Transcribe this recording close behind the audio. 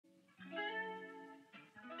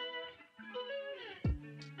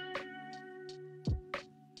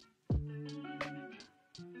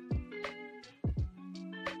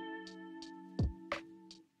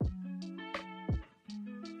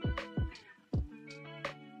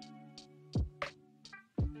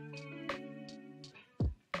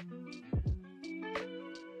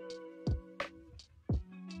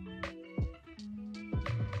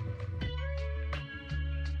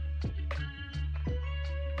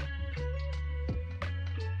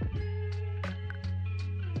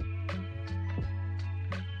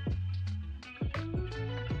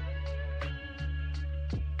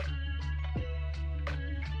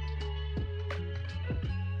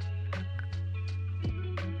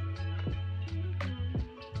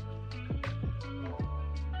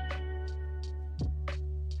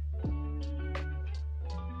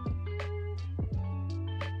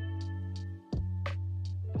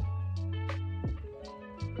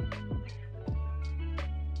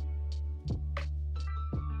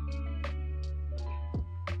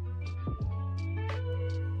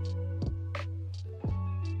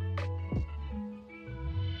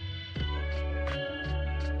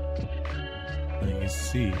Now you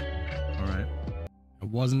see, all right, I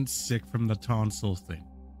wasn't sick from the tonsil thing,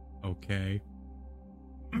 okay?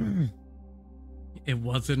 It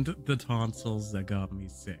wasn't the tonsils that got me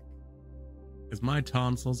sick. Because my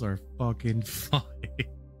tonsils are fucking fine.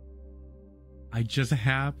 I just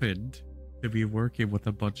happened to be working with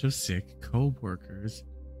a bunch of sick co-workers,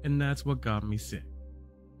 and that's what got me sick.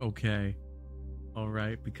 Okay?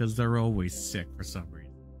 Alright? Because they're always sick for some reason.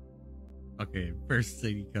 Okay, first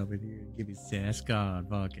thing you come in here and give me sass god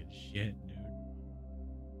fucking shit, dude.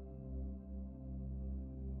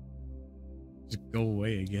 Just go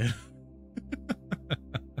away again.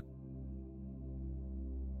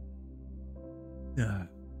 Yeah.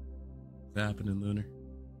 What's happening, Lunar?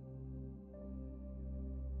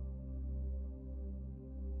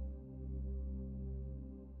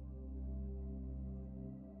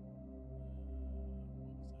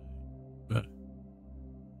 But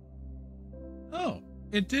oh,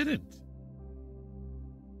 it didn't.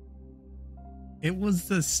 It was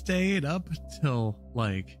the staying up till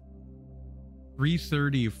like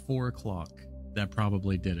 3:30, 4 o'clock that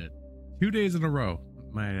probably did it. 2 days in a row,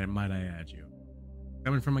 might I add you.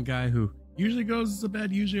 Coming from a guy who usually goes to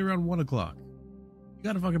bed usually around 1 o'clock. You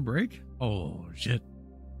got a fucking break? Oh shit.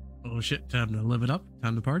 Oh shit, time to live it up.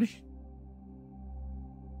 Time to party.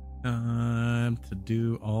 Time to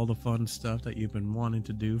do all the fun stuff that you've been wanting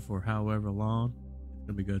to do for however long. It's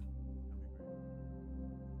gonna be good.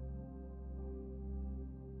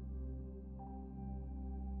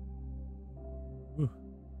 Whew.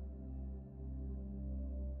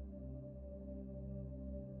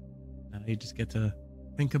 Now you just get to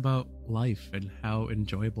think about life and how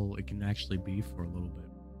enjoyable it can actually be for a little bit.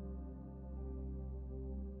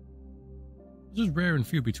 It's just rare and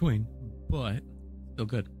few between, but still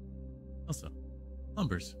good. Also,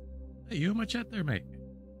 numbers. Hey, you in my chat there, mate?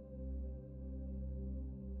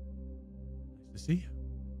 Nice to see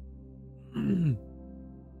you.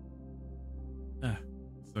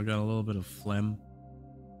 Still got a little bit of phlegm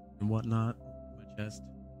and whatnot in my chest,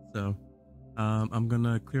 so I'm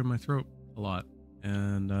gonna clear my throat a lot.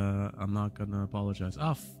 And I'm not gonna apologize.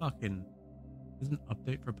 Oh, fucking. There's an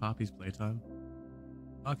update for Poppy's Playtime.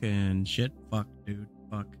 Fucking shit. Fuck, dude.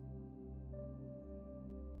 Fuck.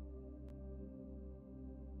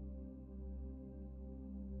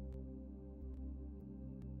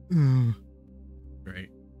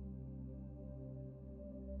 Great.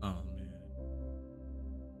 Oh, man.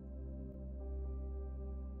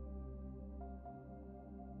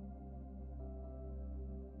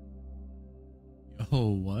 Yo,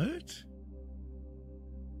 what?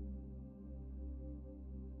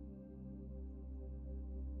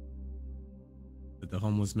 Did the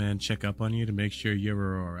homeless man check up on you to make sure you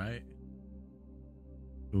were alright?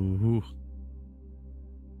 Ooh.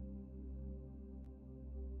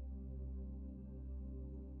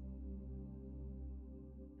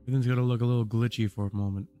 Everything's gonna look a little glitchy for a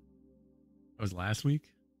moment. That was last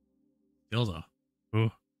week? Still though.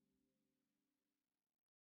 Ooh.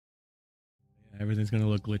 Yeah, everything's gonna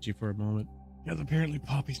look glitchy for a moment. Because apparently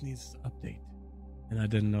Poppy's needs to update. And I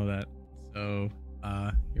didn't know that. So,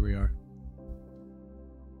 here we are.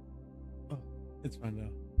 Oh, it's fine now.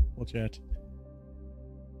 We'll chat.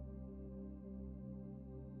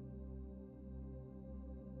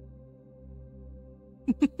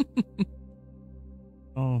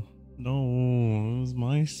 Oh, no. It was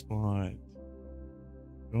my spot.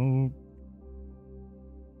 Go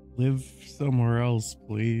live somewhere else,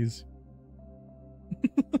 please.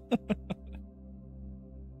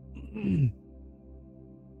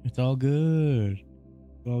 It's all good.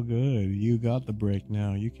 It's all good. You got the break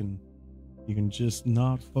now. You can just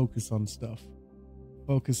not focus on stuff.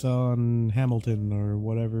 Focus on Hamilton or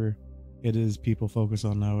whatever it is people focus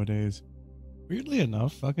on nowadays. Weirdly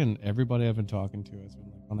enough, fucking everybody I've been talking to has been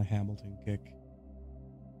like on a Hamilton kick.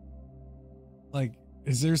 Like,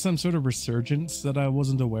 is there some sort of resurgence that I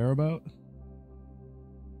wasn't aware about?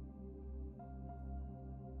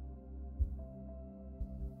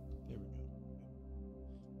 There we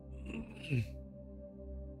go.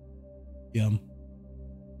 Yum.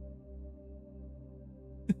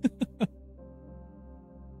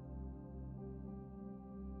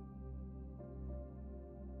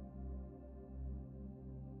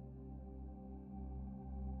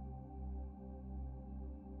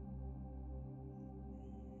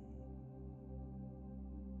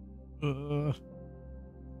 Uh,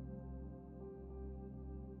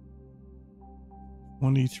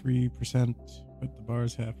 23%, but the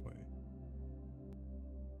bar's halfway.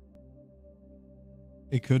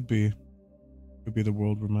 It could be. Could be the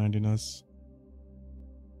world reminding us.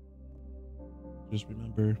 Just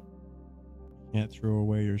remember, you can't throw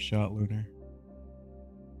away your shot, Lunar.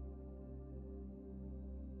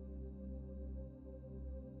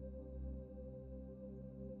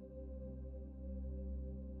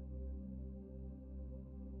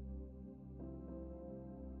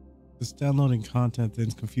 This downloading content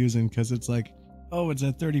thing's confusing because it's like, oh, it's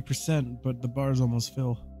at 30%, but the bar's almost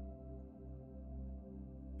full.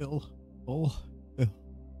 Phil. Full. Phil.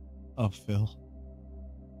 Oh, Phil.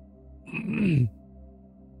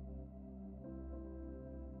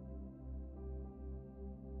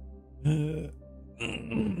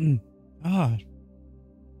 God.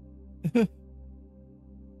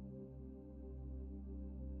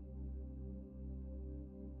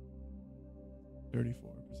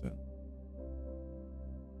 34%.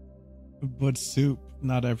 But soup,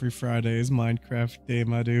 not every Friday is Minecraft Day,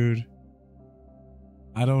 my dude.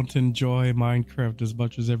 I don't enjoy Minecraft as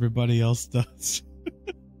much as everybody else does.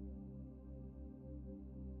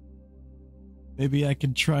 Maybe I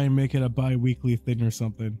could try and make it a bi-weekly thing or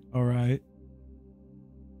something. Alright.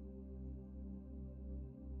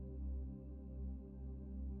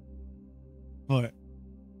 But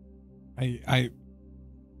I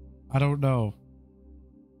don't know.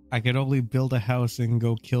 I could only build a house and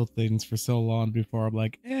go kill things for so long before I'm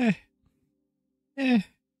like, it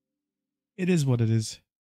is what it is.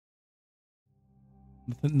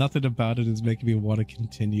 Nothing about it is making me want to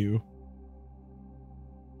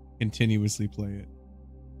continuously play it.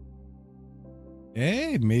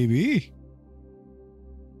 Hey, maybe.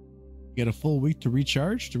 Get a full week to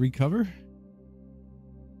recharge, to recover.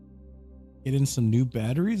 Get in some new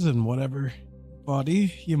batteries and whatever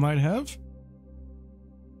body you might have.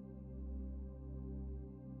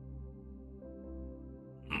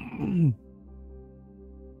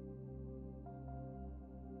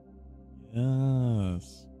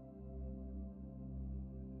 Yes.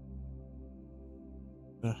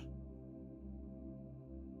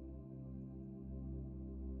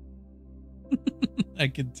 I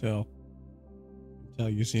can tell.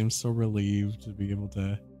 You seem so relieved to be able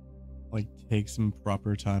to like take some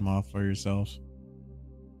proper time off for yourself.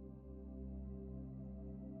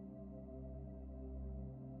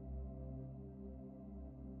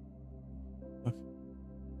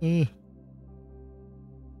 Yeah,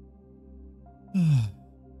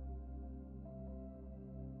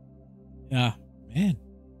 man.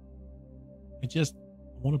 I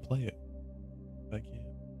want to play it. But I can't.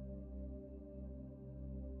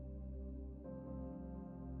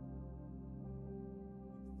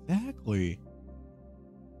 Exactly.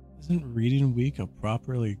 Isn't reading week a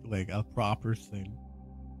proper thing?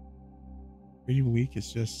 Reading week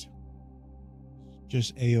is just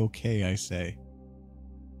a-okay, I say.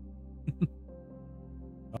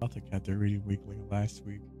 I think I had their reading week like last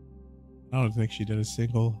week. I don't think she did a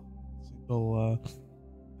single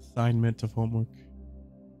assignment of homework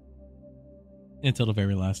until the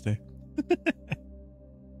very last day.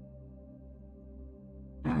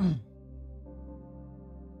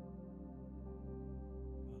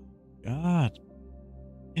 God.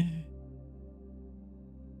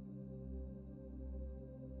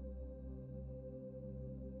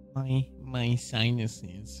 My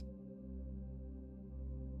sinuses.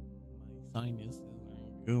 My sinuses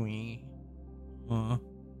are gooey. This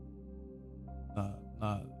is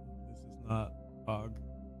not fog.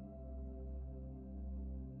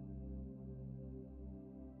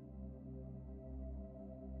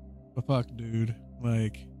 But fuck, dude.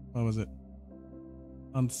 Like, what was it?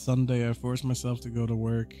 On Sunday, I forced myself to go to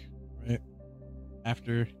work, right?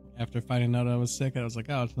 After finding out I was sick, I was like,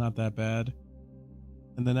 oh, it's not that bad.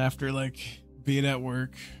 And then after, like, being at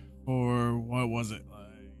work for, what was it, like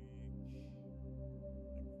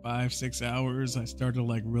 5-6 hours, I started to,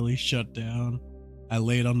 like, really shut down. I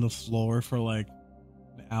laid on the floor for, like,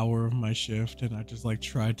 an hour of my shift, and I just, like,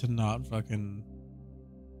 tried to not fucking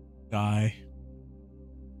die.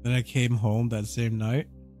 Then I came home that same night.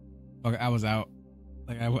 Fuck, I was out.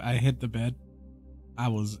 Like, I hit the bed. I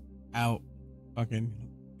was out. Fucking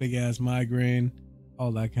big ass migraine,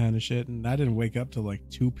 all that kind of shit. And I didn't wake up till like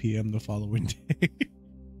 2 p.m. the following day.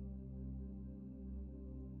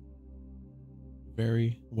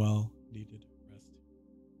 Very well needed rest.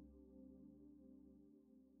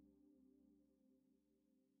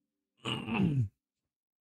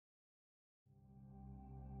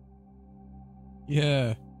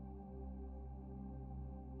 Yeah.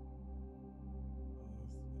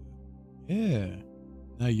 Yeah.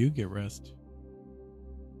 Now you get rest.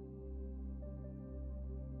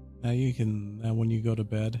 Now when you go to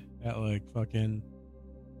bed at like fucking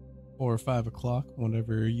 4 or 5 o'clock,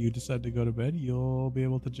 whenever you decide to go to bed, you'll be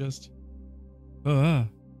able to just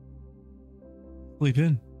sleep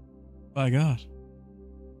in. By God.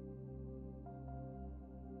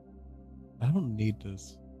 I don't need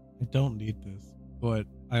this. But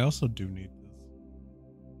I also do need this.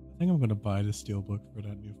 I think I'm gonna buy the steelbook for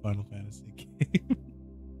that new Final Fantasy game.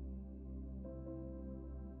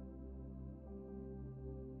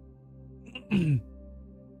 Ooh,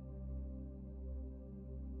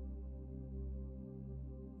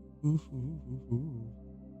 ooh, ooh, ooh.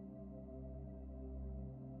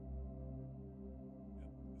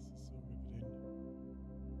 This is so riveting.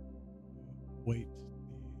 Wait,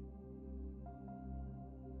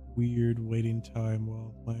 the weird waiting time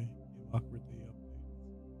while my game awkwardly updates.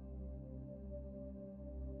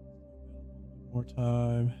 More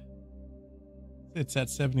time. It's at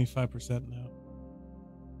 75% now.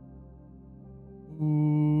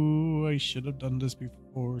 Ooh, I should have done this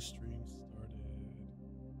before stream started.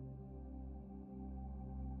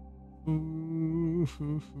 Ooh,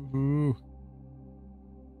 ooh, ooh, ooh.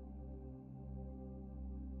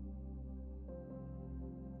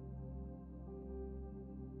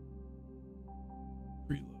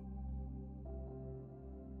 Preload.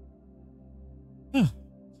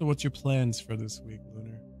 So what's your plans for this week,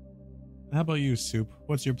 Lunar? How about you, Soup?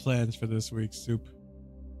 What's your plans for this week, Soup?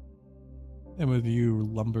 And with you,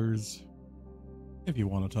 Lumbers. If you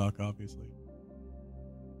want to talk, obviously.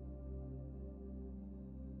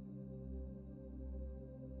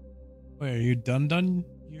 Wait, are you done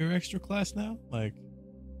your extra class now? Like,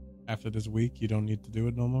 after this week, you don't need to do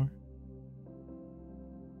it no more?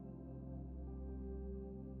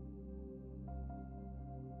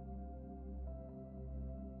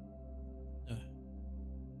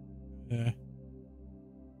 Yeah.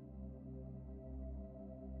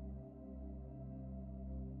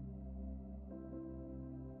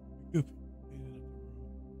 Goofy.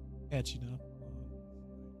 Catching up.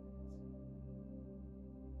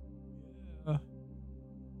 Yeah.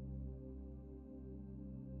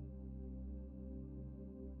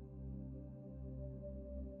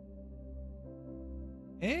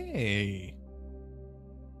 Hey.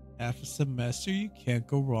 Half a semester, you can't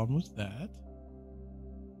go wrong with that.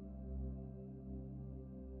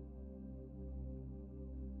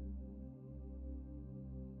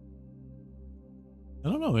 I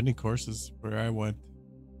don't know any courses where I went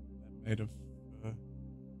that might have.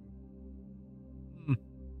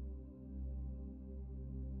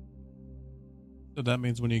 So that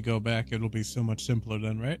means when you go back, it'll be so much simpler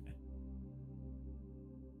then, right?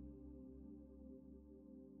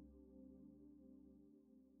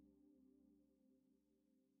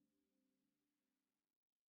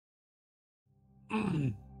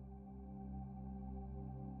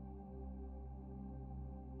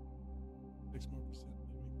 Six more percent,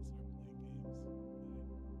 then we can start playing games.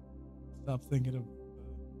 Stop thinking of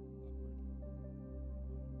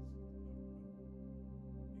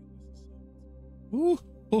Ooh,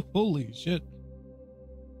 holy shit.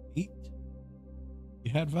 8?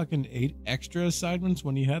 You had fucking 8 extra assignments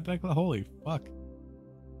when you had that class? Holy fuck.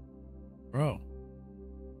 Bro.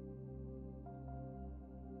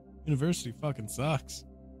 University fucking sucks.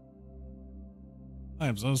 I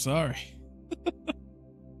am so sorry.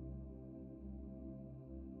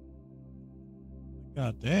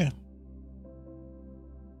 God damn.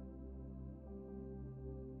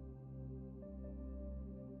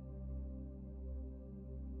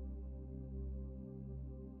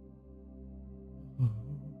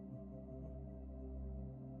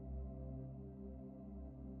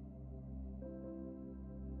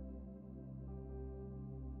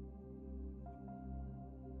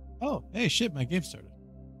 Oh, hey, shit, my game started.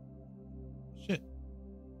 Shit.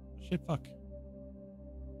 Shit, fuck.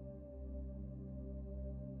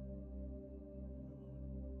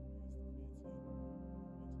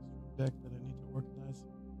 Deck that I need to organize.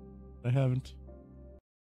 I haven't.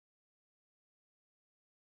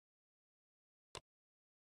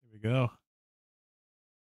 Here we go.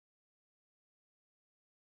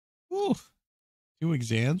 Woo! 2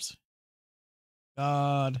 exams?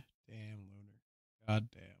 God damn, Lunar. God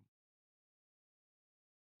damn.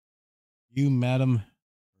 You, madam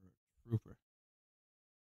trooper.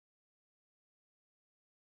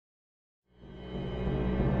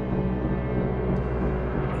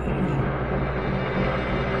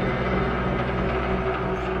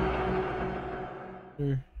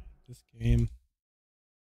 This game.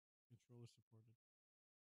 Controller supported.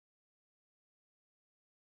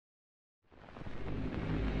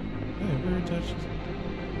 Hey, very touched.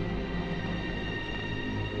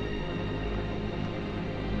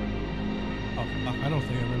 Oh, fuck, I don't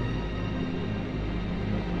think I've ever.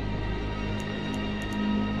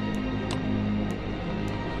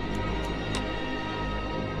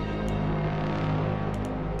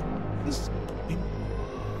 This.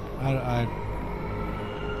 I.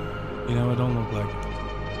 You know, I don't look like it.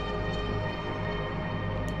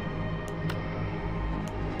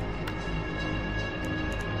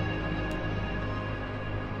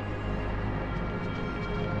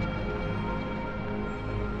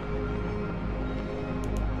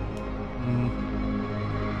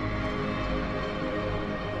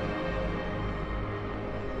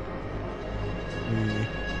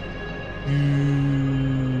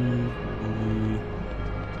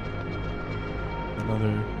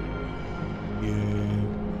 Another. Yeah.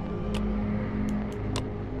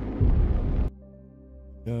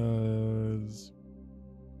 Because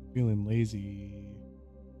I'm feeling lazy.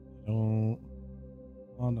 I don't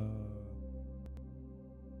wanna.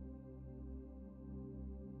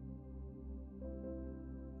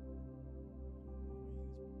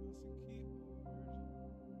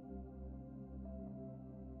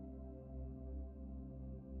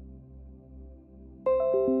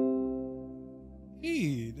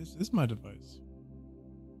 Hey, this is my device.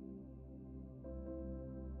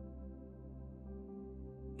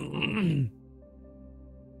 Hanging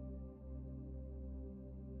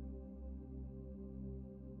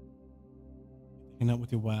out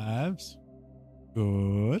with your wives.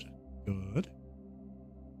 Good. Good.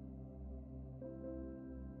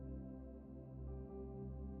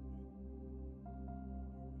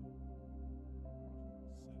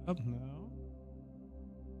 Set up now.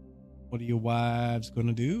 What are your wives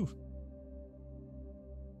gonna do?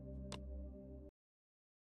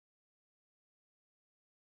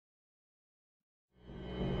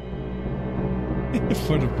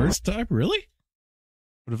 For the first time? Really?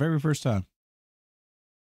 For the very first time.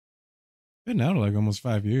 Been now like almost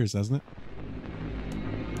 5 years, hasn't it?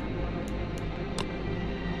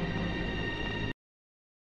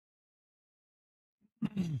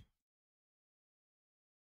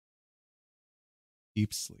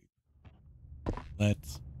 Deep sleep.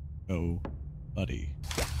 Let's go, buddy.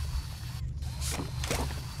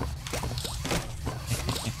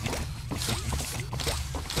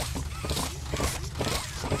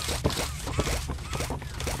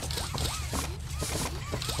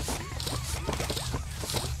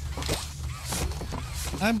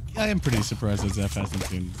 I am pretty surprised that Zeph hasn't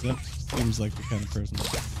seen it. Zeph seems like the kind of person who's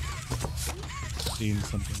seen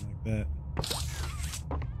something like that.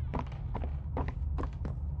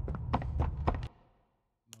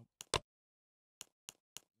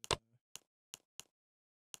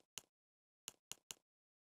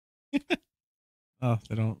 Nope. Oh,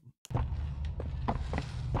 they don't.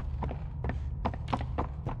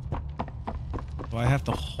 Do I have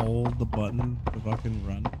to hold the button to fucking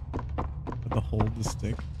run? I have to hold the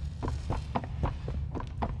stick?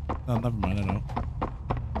 Oh, never mind, I know.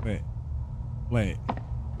 Wait. Wait.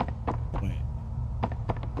 Wait.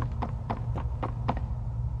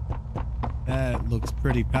 That looks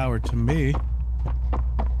pretty powered to me.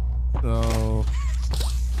 So...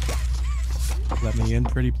 let me in,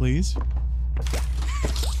 pretty please.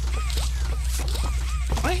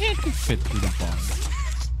 My hand can fit through the bar.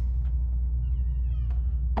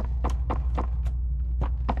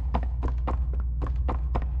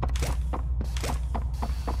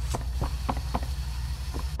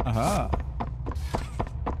 Aha.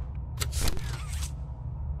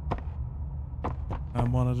 I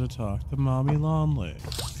wanted to talk to Mommy Longley.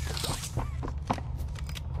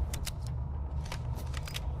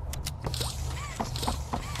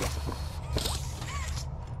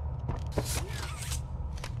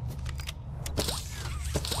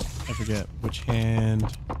 I forget which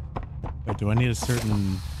hand. Wait, do I need a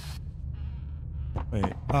certain...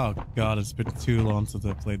 Wait. Oh god, it's been too long since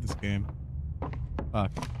I played this game.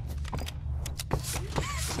 Fuck.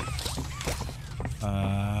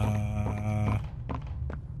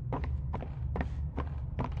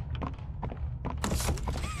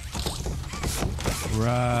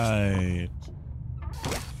 Right.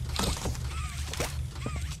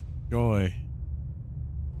 Joy.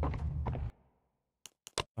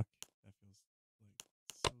 Fuck, that feels like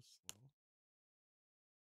so slow.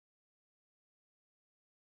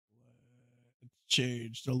 Let's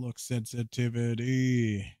change the look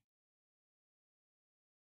sensitivity.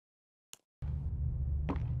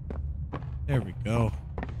 There we go.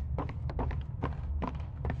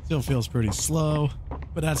 Still feels pretty slow,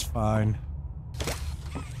 but that's fine.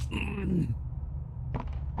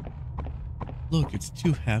 Look, it's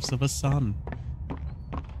 2 halves of a sun.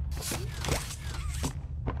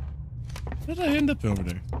 How did I end up over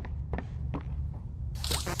there?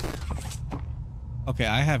 Okay,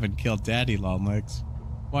 I haven't killed Daddy Longlegs.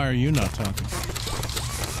 Why are you not talking?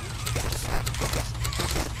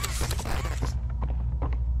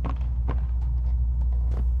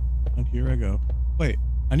 And here I go. Wait,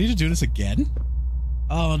 I need to do this again?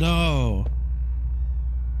 Oh no.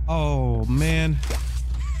 Oh man.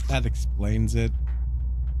 That explains it.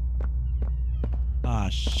 Ah,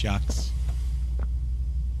 shucks.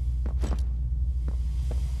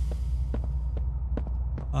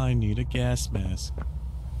 I need a gas mask.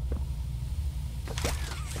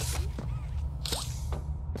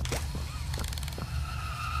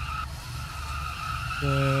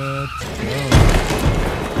 Let's go.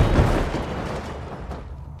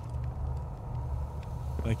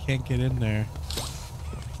 I can't get in there.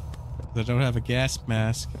 I don't have a gas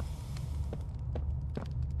mask.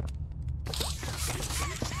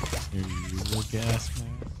 Here, use a gas mask.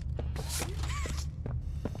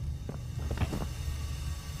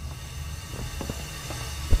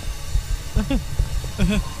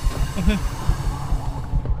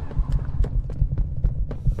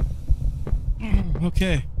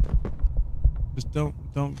 Okay. Just don't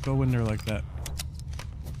go in there like that.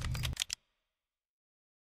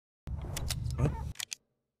 What?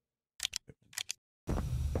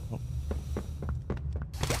 Oh.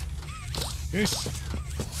 Yes.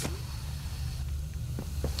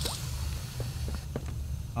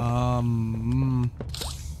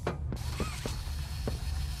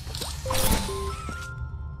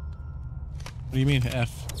 What do you mean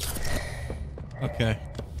F? Okay.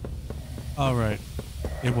 All right.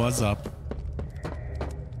 It was up.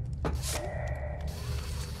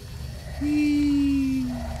 Whee!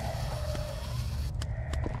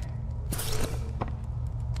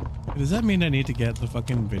 Does that mean I need to get the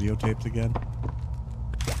fucking videotapes again?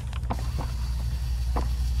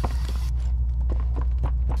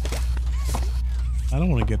 I don't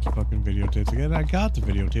want to get the fucking videotapes again. I got the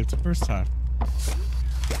videotapes the first time.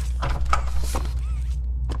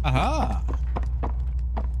 Aha!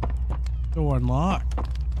 Door unlocked.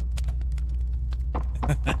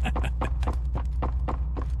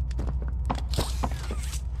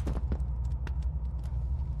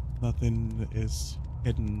 Nothing is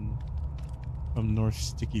hidden from North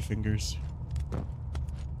Sticky Fingers.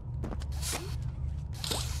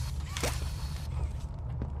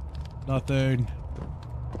 Nothing.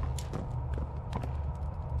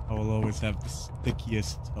 I will always have the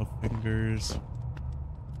stickiest of fingers.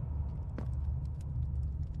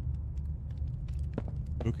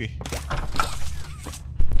 Okay.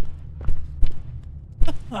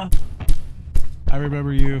 I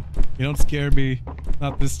remember you. You don't scare me.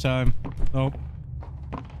 Not this time. Nope.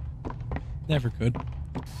 Never could.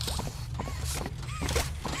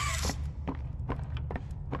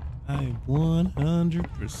 I'm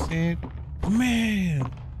 100%. Oh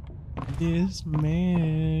man! This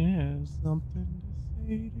man has something to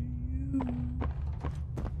say to you.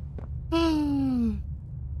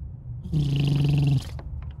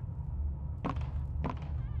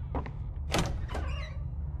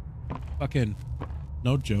 Fucking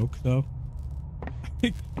no joke though.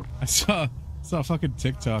 I saw a fucking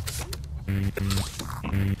TikTok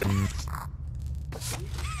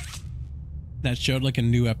that showed like a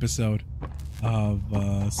new episode of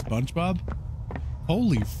SpongeBob.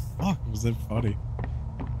 Holy fuck, was it funny?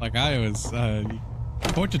 Like I was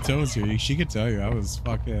point to toes here, she could tell you I was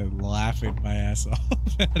fucking laughing my ass off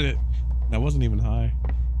at it. And I wasn't even high.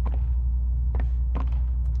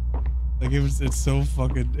 Like it's so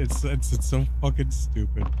fucking it's so fucking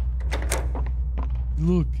stupid.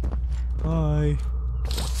 Look. Hi.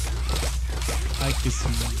 Hi,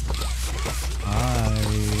 Kissy. Hi.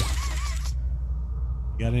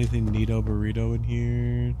 You got anything neato burrito in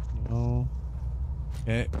here? No.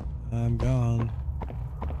 Okay, I'm gone.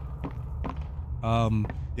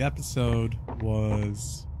 The episode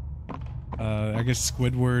was I guess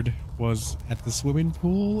Squidward was at the swimming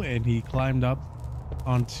pool and he climbed up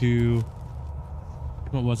onto,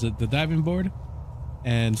 what was it, the diving board,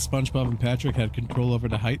 and SpongeBob and Patrick had control over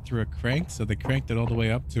the height through a crank, so they cranked it all the way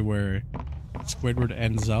up to where Squidward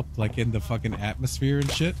ends up like in the fucking atmosphere and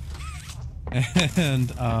shit, and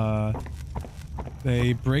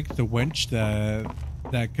they break the winch that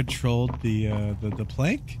controlled the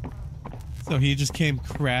plank, so he just came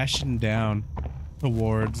crashing down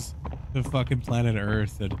towards the fucking planet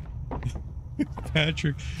Earth, and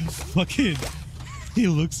Patrick fucking, he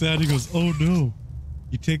looks at it and goes, oh no.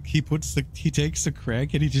 He takes the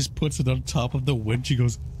crank and he just puts it on top of the winch. He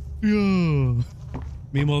goes, yeah.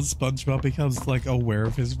 Meanwhile, SpongeBob becomes like aware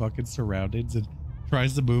of his fucking surroundings and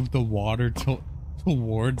tries to move the water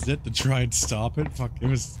towards it to try and stop it. Fuck, it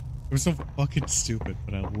was so fucking stupid,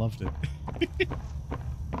 but I loved it.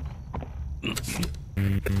 Yeah,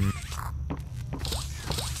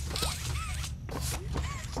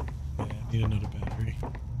 I need another battery.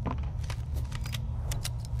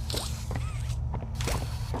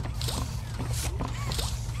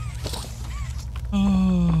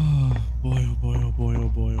 Oh boy, oh boy, oh boy, oh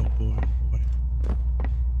boy, oh boy, oh boy.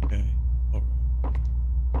 Okay, alright.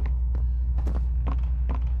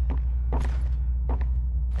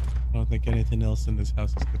 I don't think anything else in this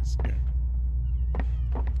house is gonna scare me.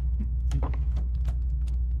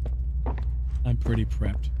 I'm pretty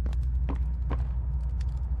prepped.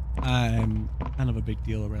 I'm kind of a big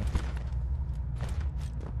deal around here.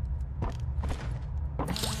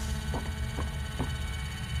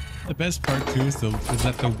 The best part too is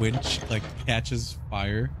that the winch like catches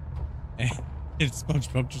fire, and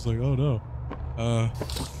SpongeBob just like, oh no,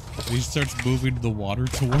 he starts moving the water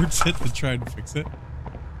towards it to try and fix it.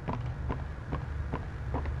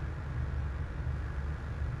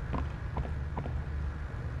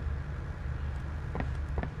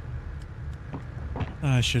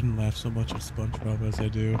 I shouldn't laugh so much at SpongeBob as I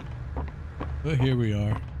do, but here we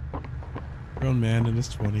are, grown man in his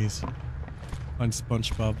 20s. Find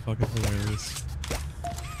SpongeBob fucking hilarious.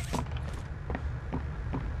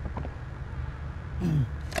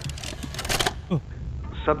 Oh.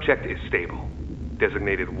 Subject is stable.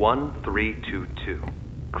 Designated 1322.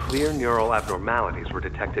 Clear neural abnormalities were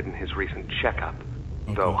detected in his recent checkup.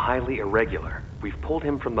 Okay. Though highly irregular, we've pulled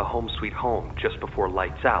him from the home sweet home just before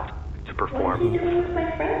lights out to perform. What is he doing with my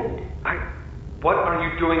friend? What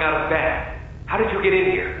are you doing out of bed? How did you get in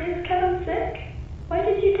here? Is Kevin sick? Why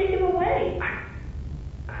did you take him away?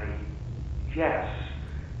 Yes.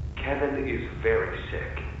 Kevin is very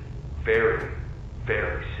sick. Very,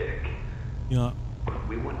 very sick. Yeah. But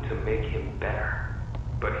we want to make him better.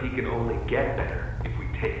 But he can only get better if we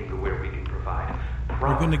take him to where we can provide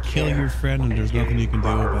We're gonna kill your friend and there's nothing you can do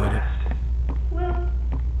about it. Well,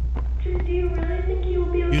 do you really think he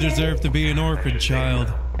will be okay? You deserve to be an orphan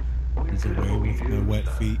child. He's away with my wet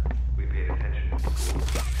feet. We paid attention to school,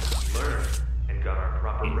 learned, and got our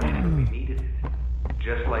proper rest when we needed it.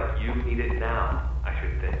 Just like you need it now, I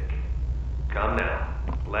should think. Come now,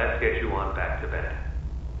 let's get you on back to bed.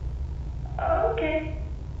 Okay.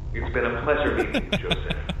 It's been a pleasure meeting you,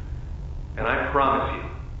 Joseph. And I promise you,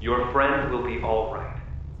 your friend will be all right.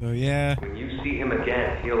 So yeah. When you see him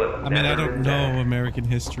again, he'll have I mean, I don't know American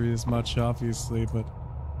history as much, obviously, but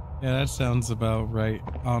yeah, that sounds about right,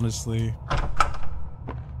 honestly. I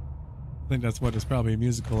think that's what, it's probably a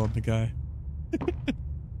musical on the guy.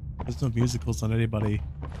 There's no musicals on anybody.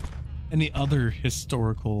 Any other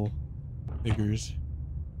historical figures.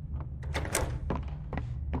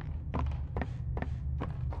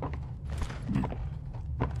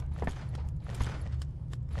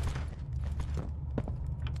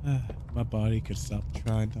 My body could stop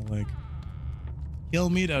trying to, like, kill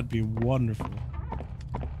me, that'd be wonderful.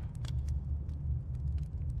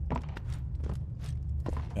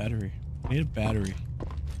 Battery. I need a battery.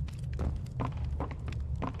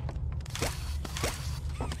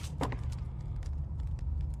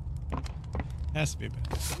 Has to be a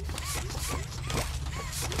battery.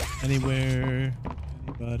 Anywhere.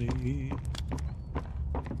 Anybody.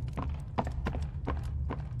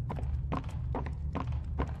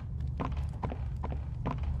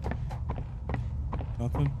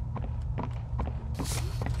 Nothing.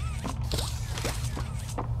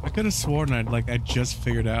 I could have sworn I just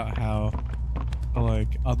figured out how to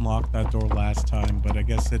like unlock that door last time, but I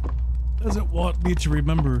guess it doesn't want me to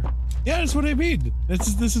remember. Yeah, that's what I mean.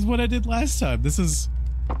 This is what I did last time.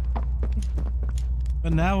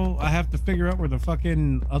 But now I have to figure out where the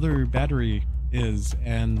fucking other battery is,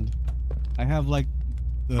 and I have like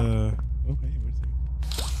the okay, wait a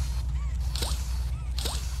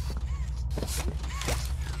second.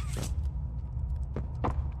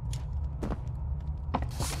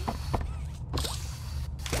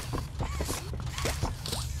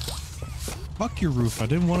 Fuck your roof. I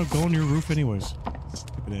didn't want to go on your roof anyways.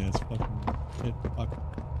 Stupid ass fucking shit.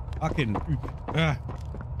 Fucking. Ah.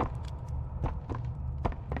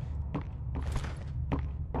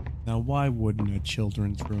 Now, why wouldn't a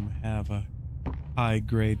children's room have a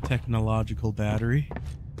high-grade technological battery?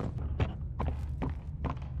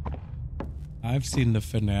 I've seen the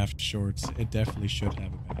FNAF shorts. It definitely should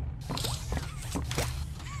have a battery.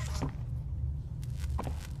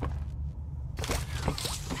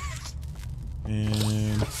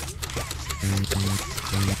 And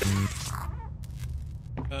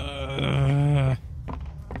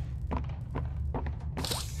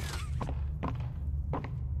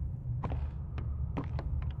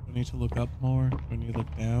I need to look up more. Do I need to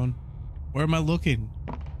look down? Where am I looking?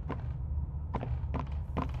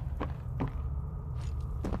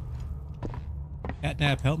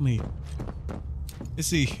 Catnap, help me.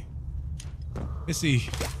 Missy. Missy.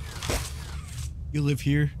 You live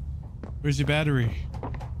here? Where's your battery?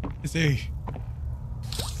 Missy.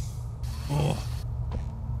 Oh.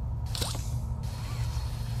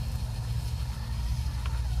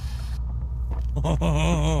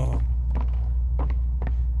 Oh.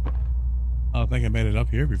 I don't think I made it up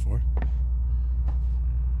here before. It's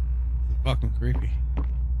fucking creepy.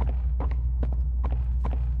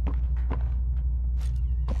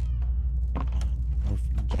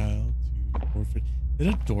 Orphan child to orphan. Did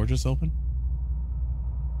a door just open?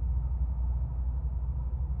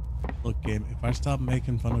 Look, game, if I stop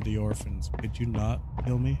making fun of the orphans, could you not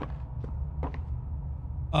kill me?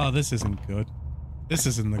 Oh, this isn't good. This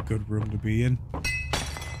isn't a good room to be in.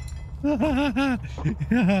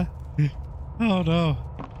 Oh no.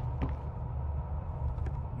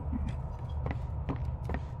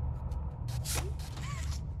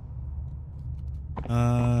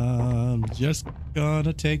 I'm just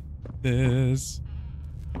gonna take this.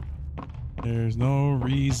 There's no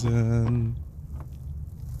reason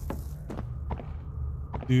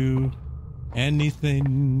to do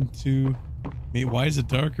anything to me. Why is it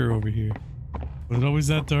darker over here? Was it always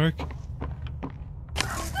that dark?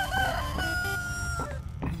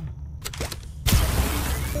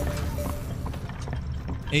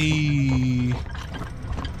 Hey.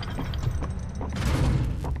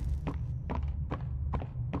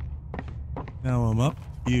 Now I'm up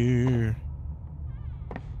here.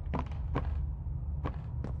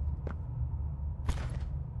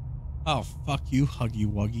 Oh, fuck you, Huggy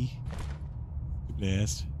Wuggy. Stupid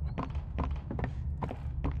ass.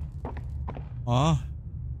 Aw.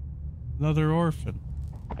 Another orphan.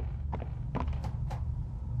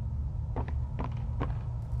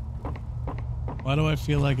 Why do I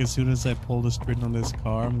feel like as soon as I pull the string on this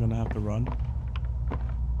car, I'm gonna have to run?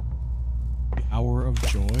 The hour of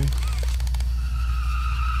joy?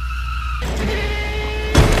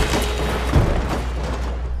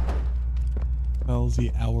 Hell's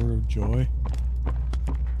the hour of joy?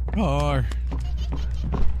 Car!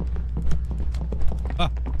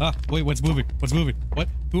 Wait, what's moving? What's moving? What?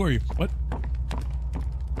 Who are you? What?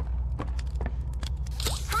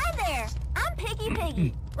 Hi there! I'm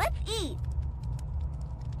Piggy. Let's eat!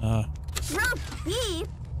 Roast beef?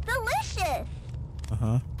 Delicious!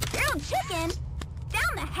 Uh-huh. Grilled chicken?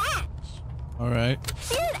 Down the hatch! Alright.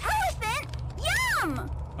 Stewed elephant?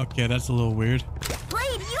 Yum! Okay, that's a little weird.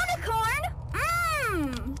 Flayed unicorn?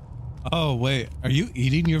 Mmm! Oh, wait. Are you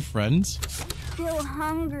eating your friends? Still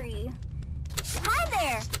hungry. Hi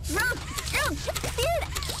there! Roast, grilled, stewed,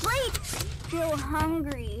 flayed. Still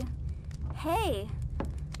hungry. Hey,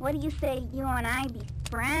 what do you say you and I be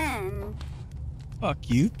friends? Fuck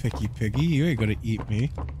you, Picky Piggy. You ain't gonna eat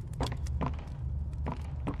me.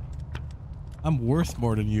 I'm worth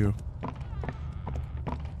more than you.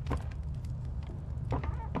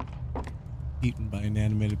 Eaten by an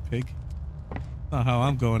animated pig. Not how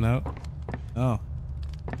I'm going out. Oh.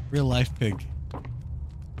 Real life pig.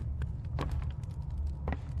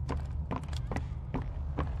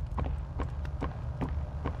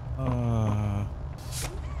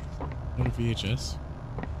 What a VHS.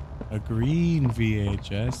 A green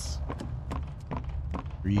VHS.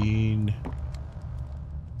 Green.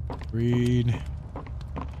 Green.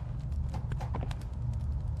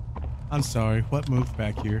 I'm sorry, what moved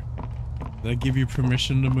back here? Did I give you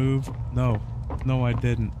permission to move? No. No, I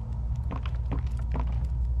didn't.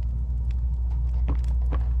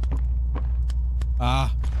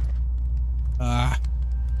 Ah. Ah.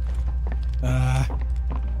 Ah.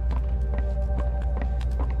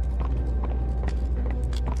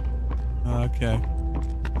 Okay.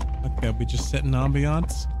 Okay, we just set an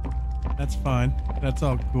ambiance? That's fine. That's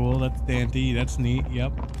all cool. That's dandy. That's neat.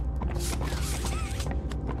 Yep.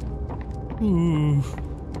 Ooh.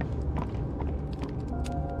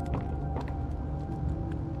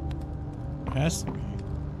 There has to be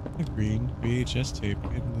a green VHS tape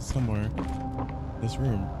in somewhere in this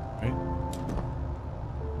room, right?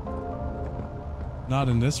 Not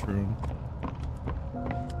in this room.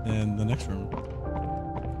 In the next room.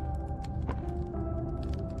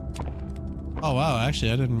 Oh wow,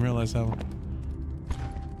 actually I didn't realize how...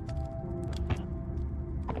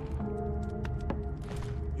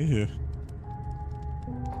 Ew.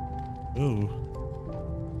 Ooh.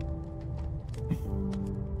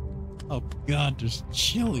 Oh god, there's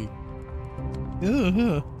chili.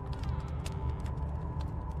 Ugh.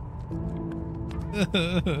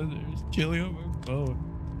 There's chili on my bone.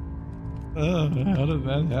 How did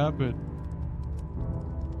that happen?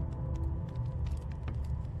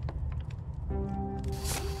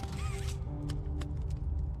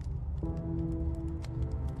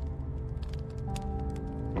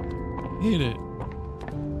 I hate it.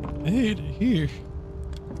 I hate it here.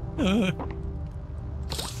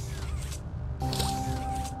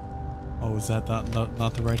 Oh, is that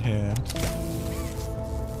not the right hand?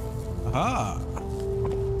 Aha!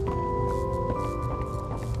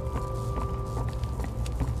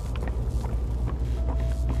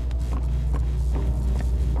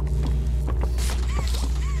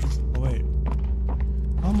 Oh wait.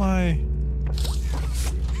 How am I?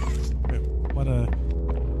 Wait, what a...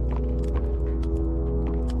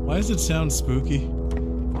 Why does it sound spooky?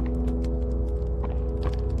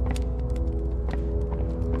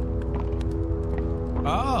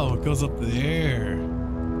 it goes up there.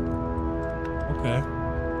 Okay.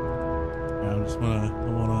 Yeah, I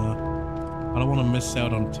don't wanna miss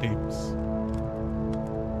out on tapes.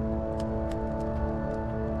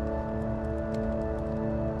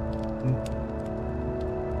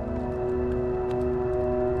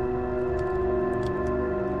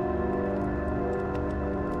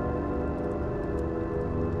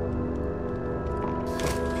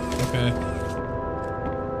 Okay.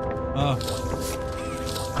 Oh.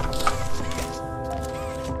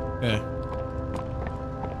 Okay.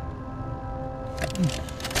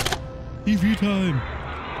 TV time.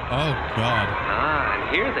 Oh, God. Ah, and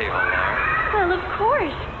here they all are. Well, of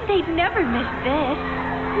course. They'd never miss this.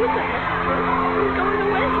 Who's going to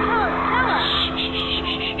win? Tell us.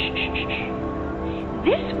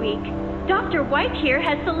 This week, Dr. White here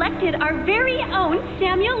has selected our very own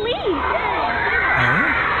Samuel Lee.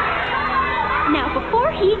 Now,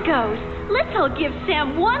 before he goes, let's all give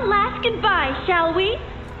Sam one last goodbye, shall we?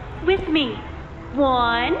 With me.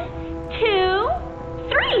 1, 2,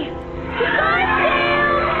 3. Goodbye, Sam!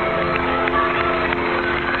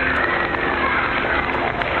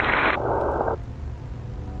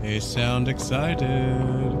 They sound excited.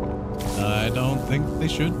 I don't think they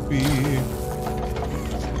should be.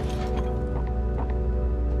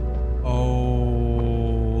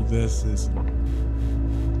 Oh, this is...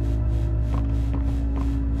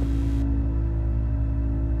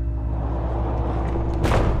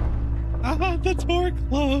 Ah, the door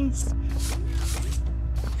closed.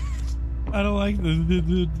 I don't like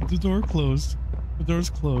the door closed. The door's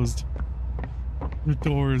closed. The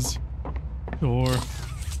doors. Door.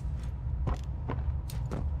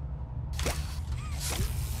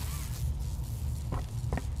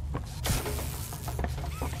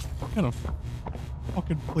 What kind of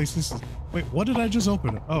fucking place this is? Wait, what did I just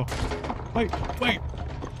open? Oh. Wait.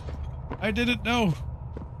 I didn't know.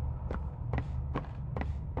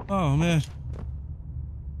 Oh, man.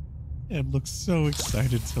 Sam looks so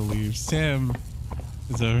excited to leave. Sam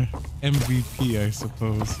is our MVP, I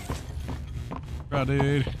suppose.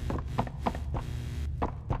 Crowded.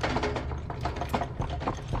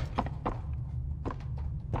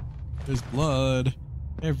 There's blood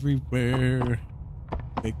everywhere.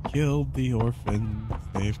 They killed the orphans.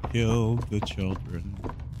 They've killed the children.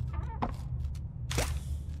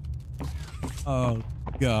 Oh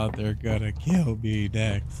God, they're gonna kill me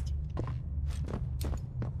next.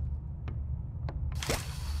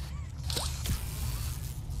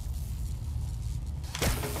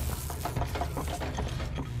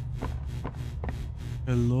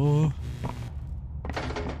 Hello?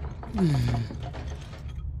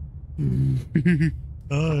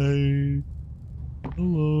 Hi.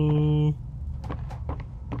 Hello.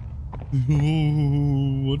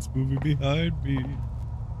 Oh, what's moving behind me?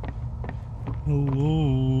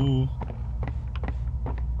 Hello.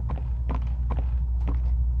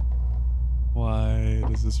 Why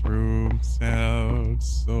does this room sound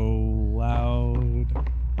so loud?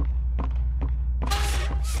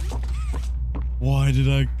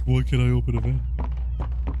 What can I open a vent?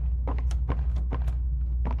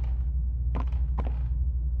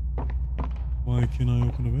 Why can I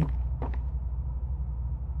open a vent?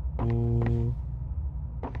 Oh.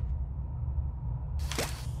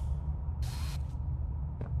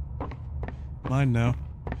 Mine now.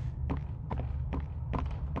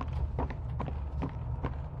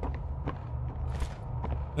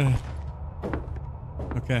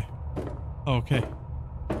 Okay. Oh, okay.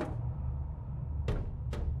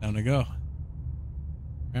 Down I go.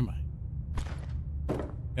 Where am I?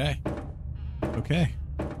 Okay. Okay.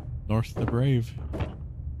 North the Brave.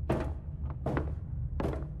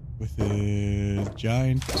 With his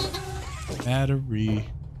giant battery.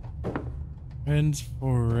 Friends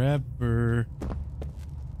forever.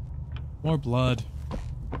 More blood.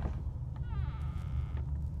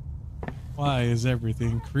 Why is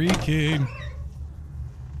everything creaking?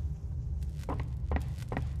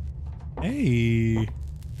 Hey.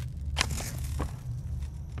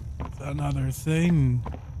 It's another thing.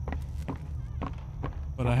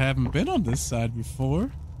 But I haven't been on this side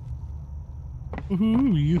before.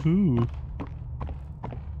 Woohoo, yoo-hoo.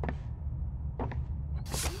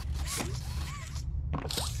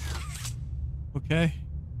 Okay.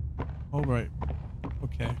 All right.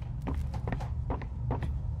 Okay.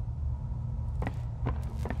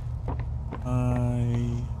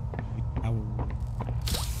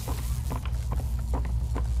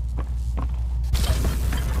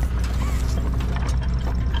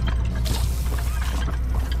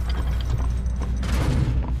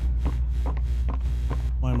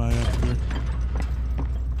 Why am I up here?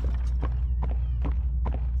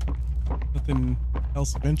 Nothing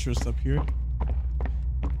else of interest up here.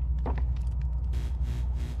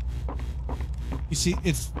 You see,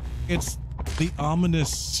 it's the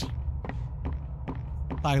ominous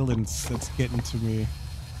silence that's getting to me.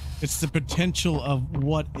 It's the potential of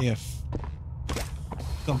what if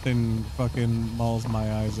something fucking mauls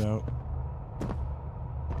my eyes out.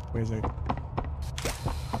 Wait a sec.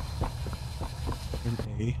 An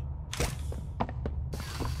A.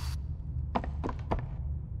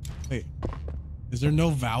 Wait. Is there no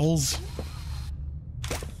vowels?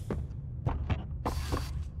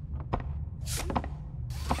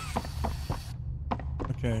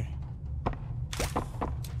 Okay.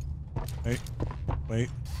 Wait.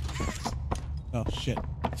 Oh, shit.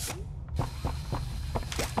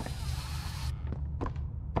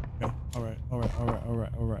 Okay. Alright.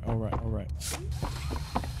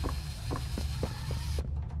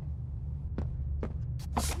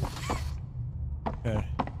 Okay.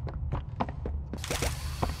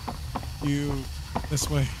 You... this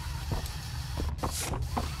way.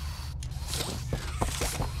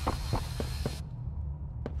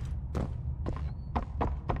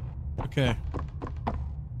 Okay.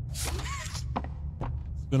 It's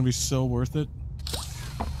gonna be so worth it.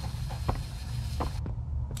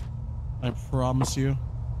 I promise you.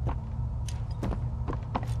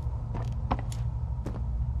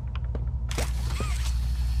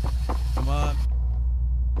 Come on.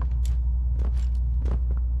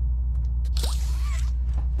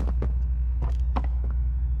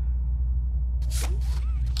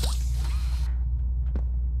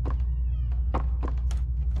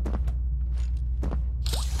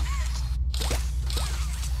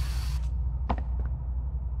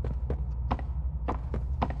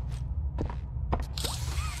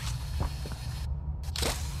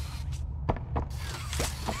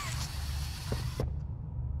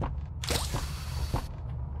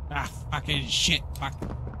 Fucking shit, fuck.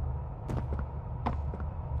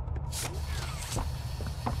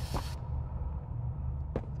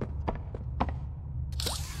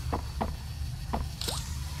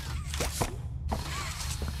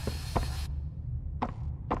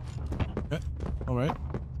 Okay. Alright.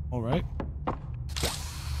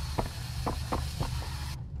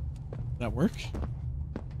 That work?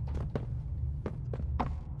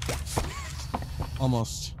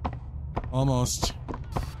 Almost.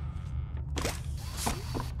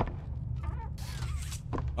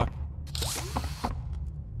 Fuck.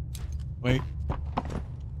 Wait.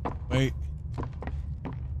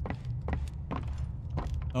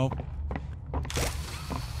 Nope.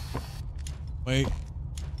 Wait.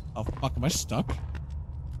 Oh fuck, am I stuck?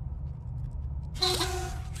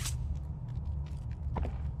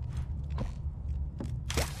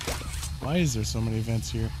 Why is there so many vents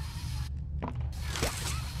here?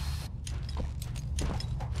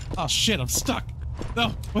 Oh shit, I'm stuck!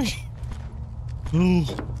 No, wait! No!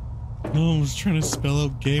 No, I was trying to spell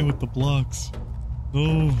out gay with the blocks.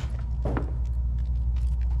 No!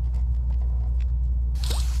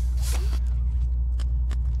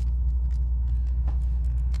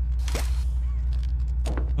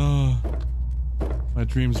 Oh, my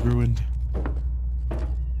dream's ruined.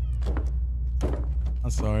 I'm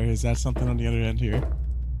sorry, is that something on the other end here?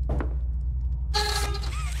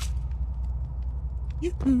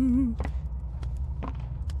 Yoo-hoo.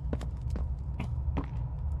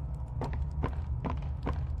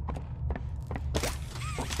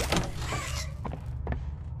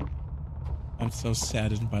 I'm so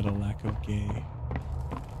saddened by the lack of gay.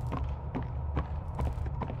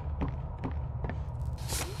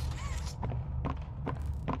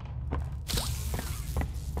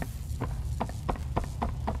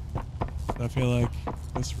 I feel like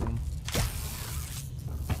this room.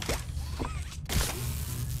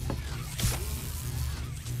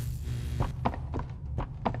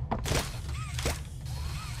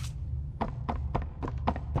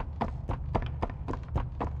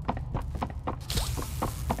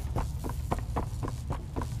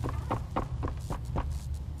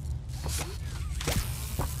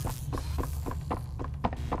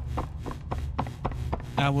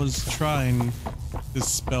 I was trying to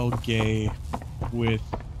spell gay with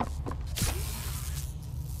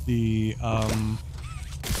the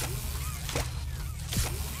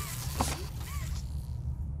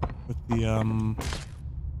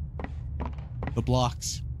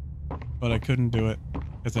blocks, but I couldn't do it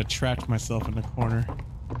because I trapped myself in the corner.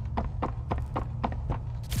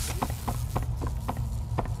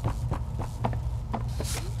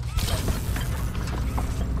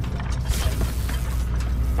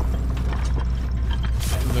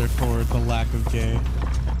 Therefore, the lack of gay.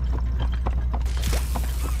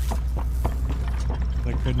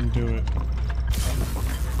 I couldn't do it.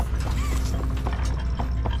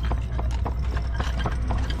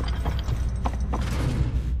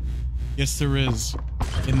 Yes, there is.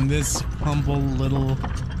 In this humble little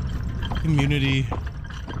community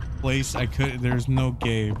place, there's no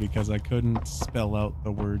gay because I couldn't spell out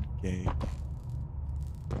the word gay.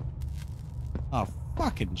 Oh,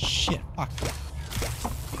 fucking shit. Fuck.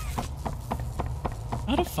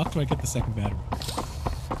 How the fuck do I get the second battery?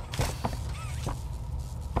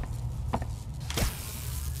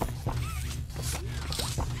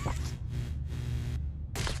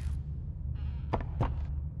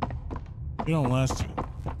 You don't last too.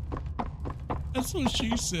 That's what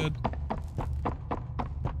she said.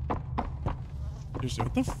 Seriously,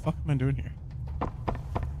 what the fuck am I doing here?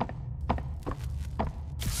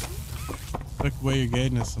 Look away your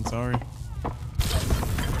gayness, I'm sorry.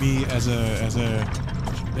 Me as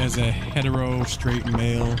a hetero straight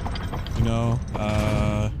male, you know,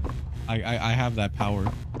 I have that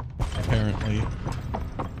power, apparently.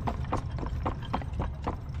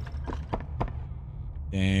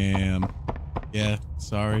 Damn. Yeah,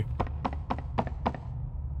 sorry.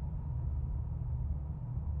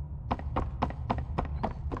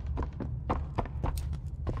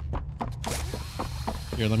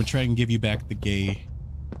 Here, let me try and give you back the gay.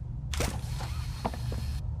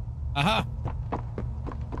 Aha!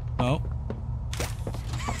 Oh.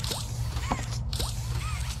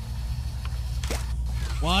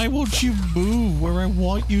 Why won't you move where I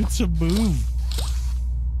want you to move?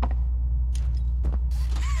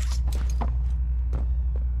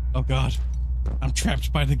 Oh god. I'm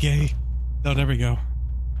trapped by the gay. Oh, there we go.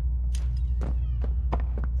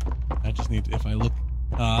 I just need to, if I look.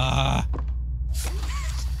 Ah!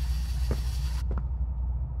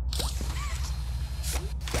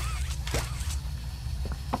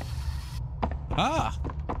 Ah!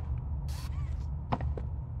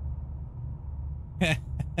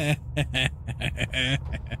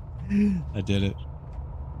 I did it.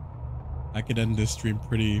 I could end this stream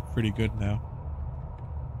pretty good now.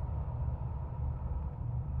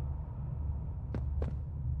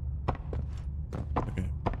 Okay.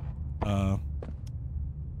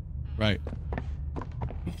 Right.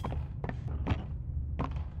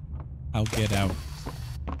 I'll get out.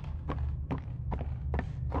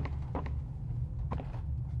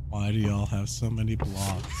 Why do y'all have so many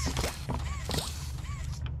blocks?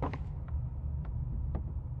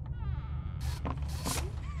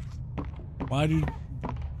 Why do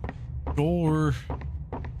door?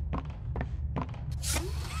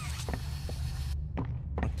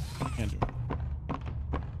 I can't do it.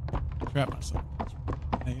 Trap myself.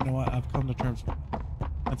 Hey, you know what? I've come to terms with that.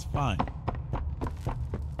 That's fine.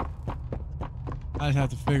 I just have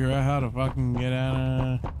to figure out how to fucking get out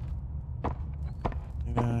of.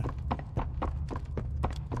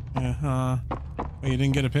 Oh, you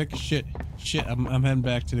didn't get a pick? Shit. Shit, I'm heading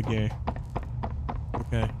back to the gay.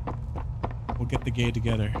 Okay. We'll get the gay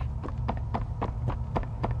together. Hey,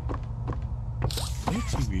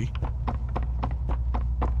 TV.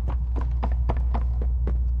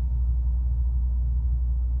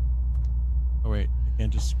 Oh wait, I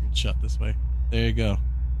can't just screenshot this way. There you go.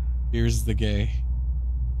 Here's the gay.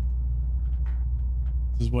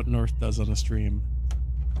 This is what North does on a stream.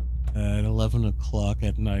 At 11 o'clock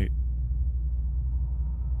at night.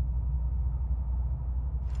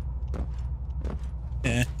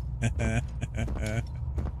 Yeah.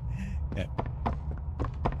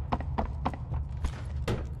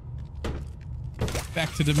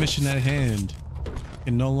 Back to the mission at hand.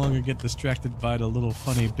 Can no longer get distracted by the little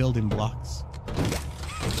funny building blocks.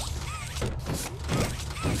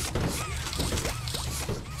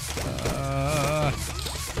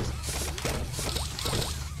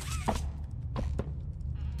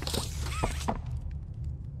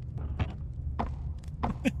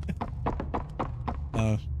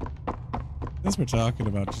 Since we're talking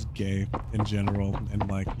about just gay in general and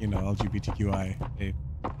like, you know, LGBTQIA2+,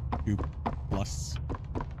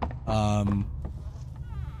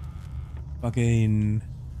 fucking,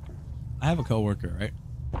 I have a coworker, right?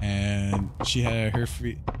 And she had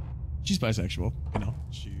she's bisexual, you know,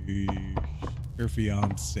 her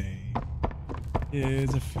fiance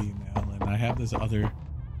is a female, and I have this other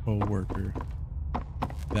coworker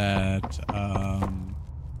that,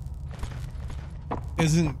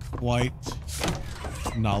 isn't quite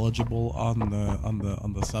knowledgeable on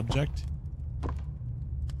the subject,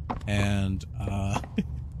 and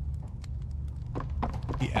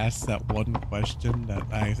he asked that one question that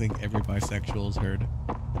I think every bisexual's heard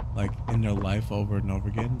like in their life over and over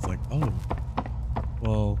again. It's like, oh,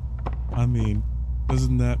 well, I mean,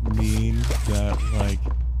 doesn't that mean that like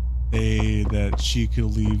that she could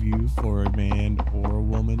leave you for a man or a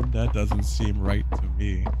woman. That doesn't seem right to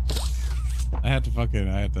me. I had to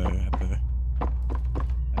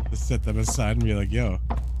set them aside and be like, yo,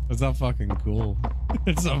 that's not fucking cool.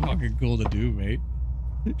 It's not fucking cool to do, mate.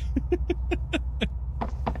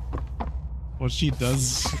 What she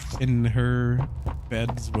does in her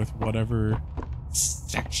beds with whatever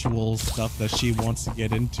sexual stuff that she wants to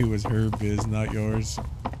get into is her biz, not yours.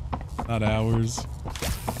 Not ours.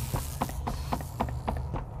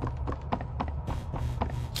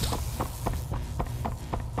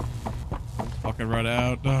 Fucking run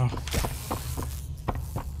out. Oh.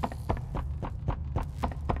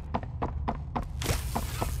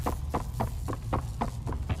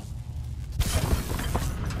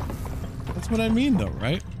 That's what I mean though,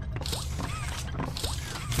 right?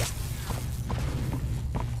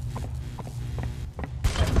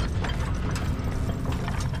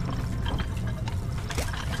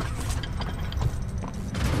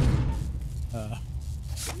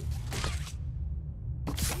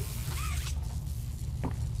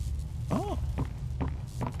 Oh.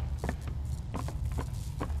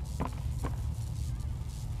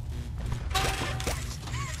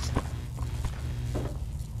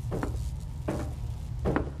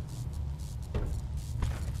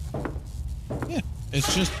 Yeah,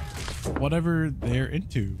 it's just whatever they're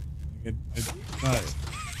into.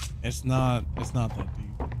 It's not that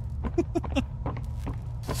deep.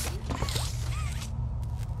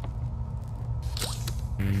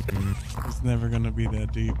 It's never gonna be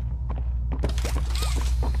that deep.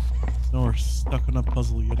 No, we're stuck on a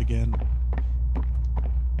puzzle yet again.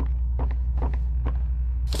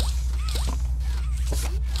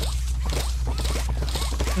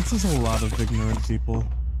 This is a lot of ignorant people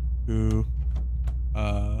who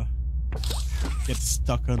get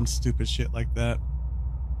stuck on stupid shit like that.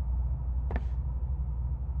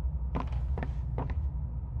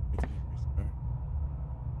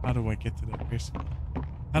 How do I get to that race car?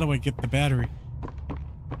 How do I get the battery?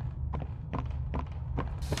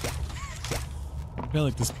 I feel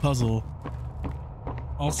like this puzzle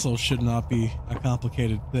also should not be a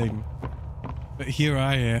complicated thing. But here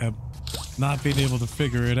I am, not being able to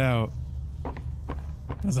figure it out.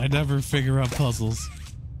 Because I never figure out puzzles.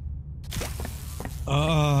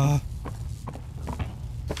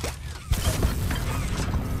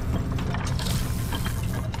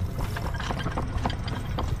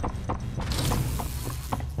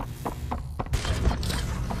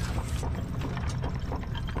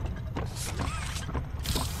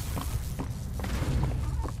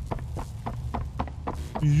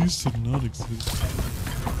 You used to not exist.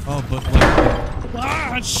 Oh, but like...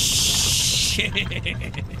 Ah, shit!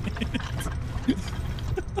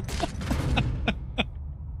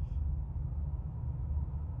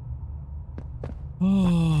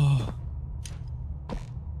 Oh.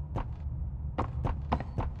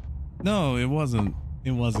 No, it wasn't.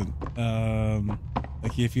 It wasn't.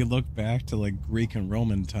 Like if you look back to like Greek and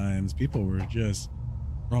Roman times, people were just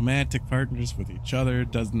romantic partners with each other.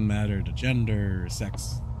 Doesn't matter the gender or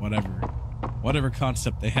sex, whatever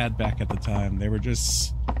concept they had back at the time. They were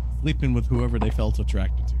just sleeping with whoever they felt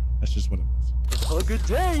attracted to. That's just what it was. A hug a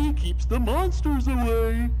day keeps the monsters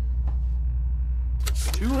away.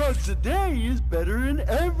 2 hugs a day is better in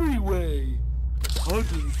every way.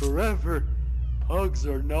 Hugging forever. Hugs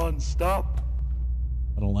are non-stop.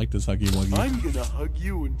 I don't like this huggy wuggy. I'm gonna hug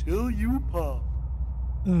you until you pop.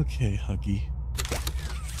 Okay, huggy.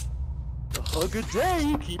 A hug a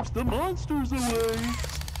day keeps the monsters away.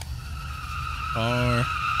 Or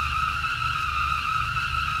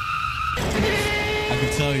I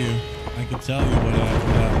can tell you what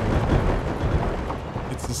happened.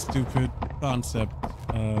 It's a stupid concept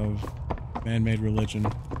of man-made religion.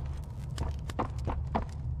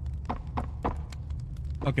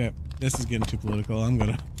 Okay, this is getting too political. I'm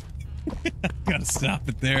gonna gotta stop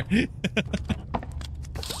it there.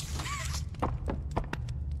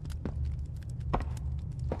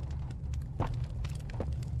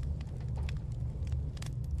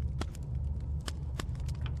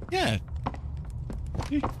 Yeah.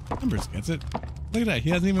 See, Numbers gets it. Look at that. He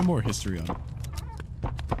has even more history on it.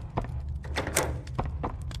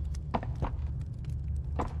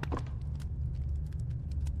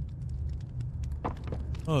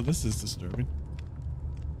 Oh, this is disturbing.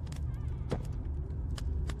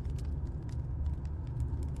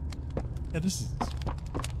 Yeah, this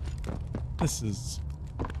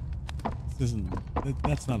isn't,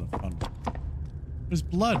 that's not a fun one. There's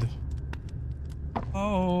blood.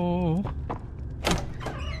 Oh.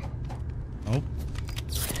 Oh.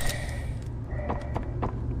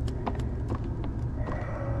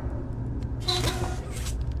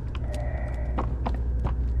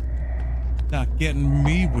 Not getting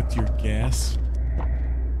me with your gas.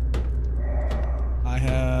 I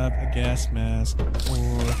have a gas mask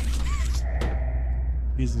for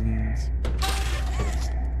reasons.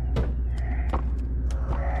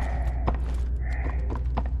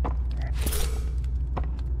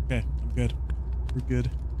 Okay, I'm good. We're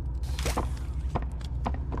good.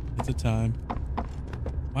 It's a time.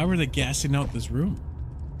 Why were they gassing out this room?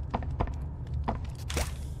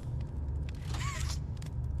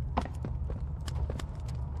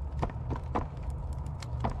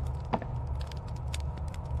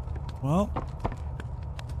 Well,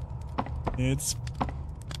 it's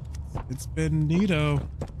been neato.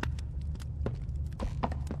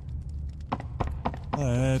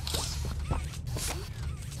 Let's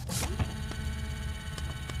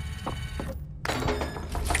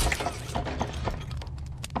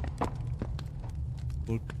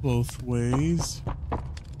look both ways.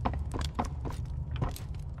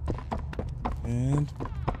 And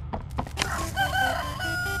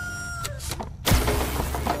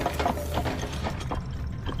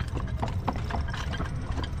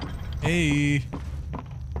hey,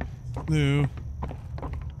 new.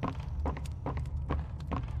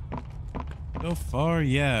 So far,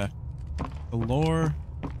 yeah. The lore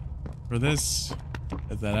for this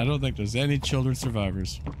is that I don't think there's any children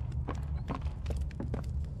survivors.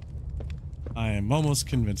 I am almost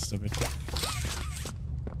convinced of it.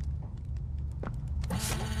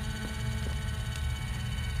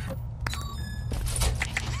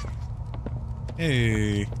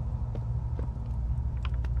 Hey.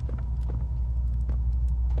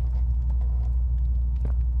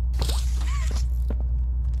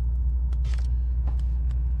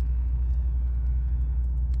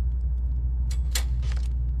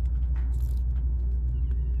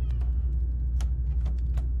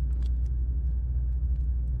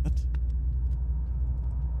 What?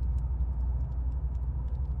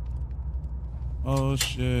 Oh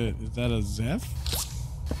shit, is that a Zeph?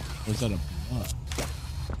 Or is that a blood?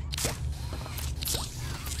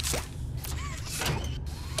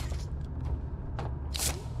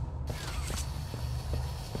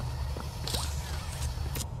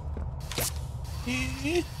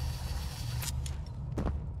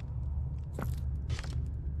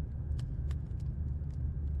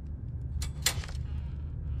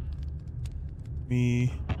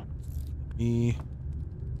 Me.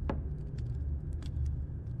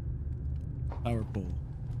 Power pole.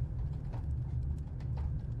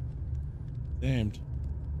 It's aimed.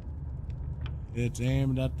 It's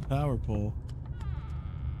aimed at the power pole.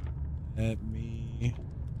 At me.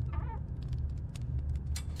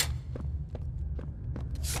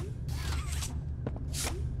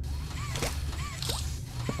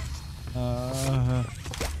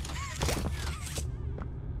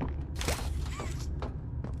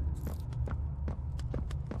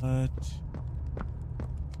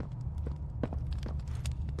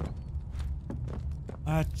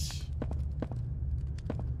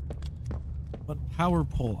 What power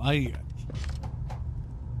pole?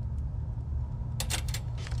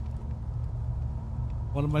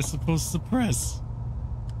 What am I supposed to press?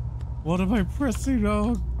 What am I pressing?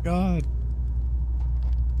 Oh god.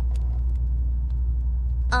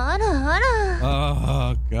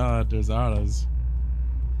 Oh god, there's Aras.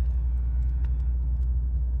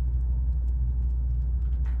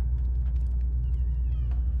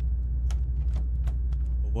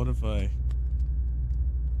 But what if I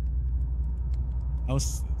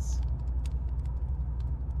house this?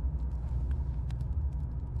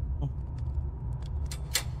 Oh.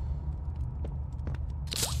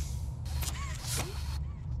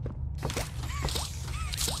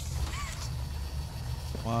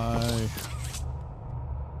 Why?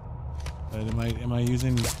 Am I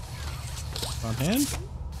using front hand?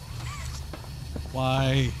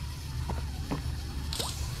 Why?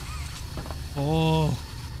 Oh.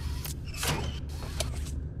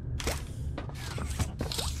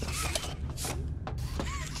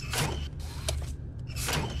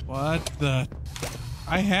 What the?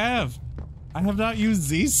 I have not used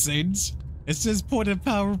these things. It says pointed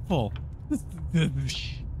power pole. It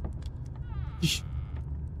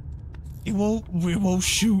won't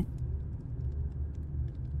shoot.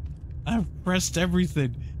 I've pressed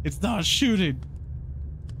everything. It's not shooting.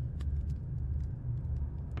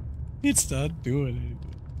 It's not doing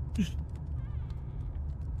anything.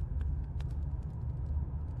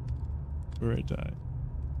 Where I die.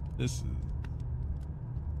 This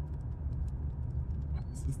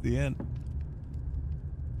is the end.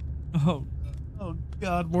 Oh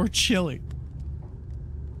god, more chilling.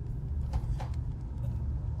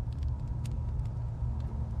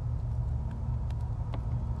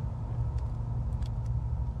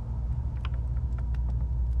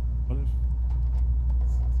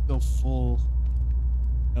 go full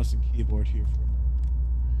mouse and keyboard here for a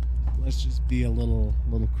moment. Let's just be a little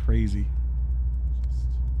crazy.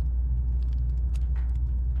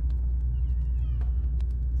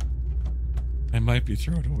 I might be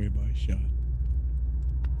throwing away my shot.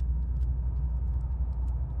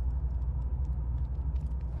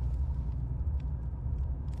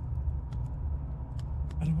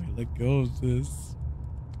 How do I let go of this?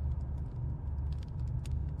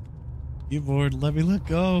 Keyboard, let me let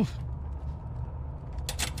go.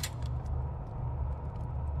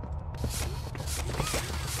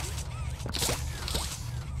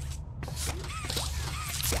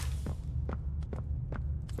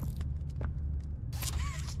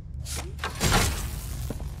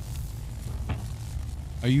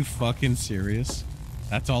 Are you fucking serious?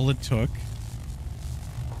 That's all it took?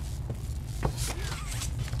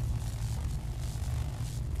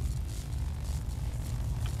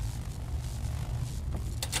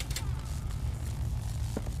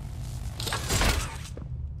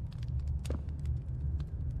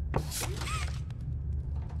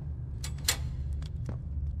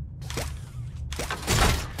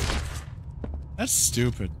 That's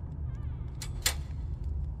stupid.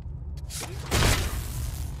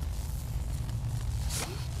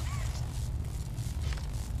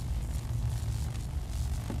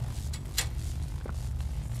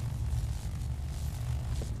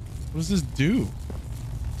 What does this do?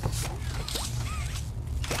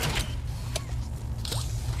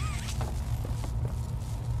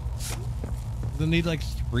 Does it need like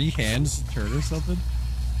 3 hands to turn or something?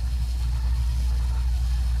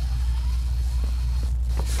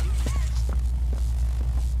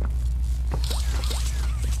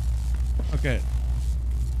 Okay.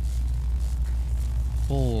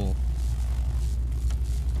 Pull.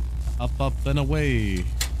 Up, then away.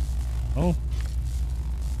 Oh.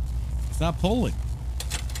 It's not pulling.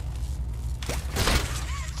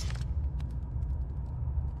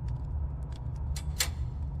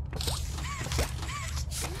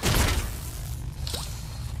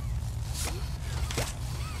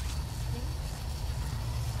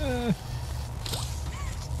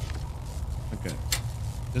 Okay.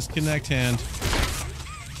 Disconnect hand.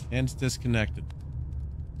 Hand's disconnected.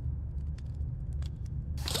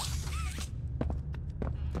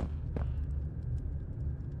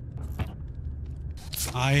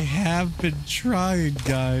 I have been trying,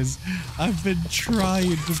 guys. I've been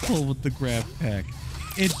trying to pull with the grab pack.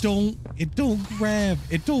 It don't grab.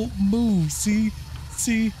 It don't move. See?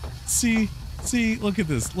 Look at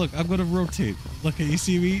this. Look, I'm gonna rotate. Look, you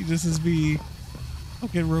see me? This is me.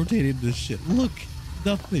 Okay, rotating this shit. Look,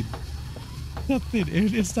 nothing.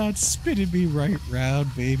 It's not spinning me right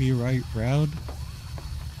round, baby, right round.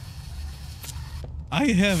 I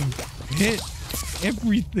have hit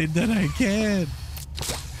everything that I can.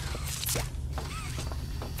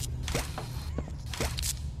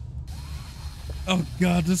 Oh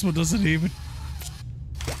god, this one doesn't even.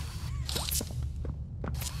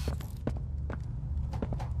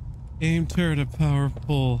 Aim, turn, a power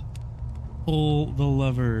pull. Pull the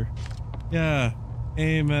lever. Yeah.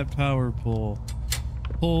 Aim at power pull.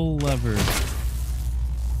 Pull lever.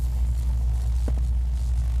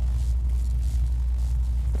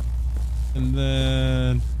 And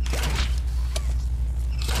then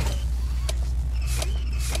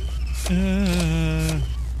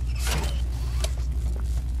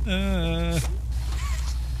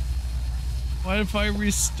what if I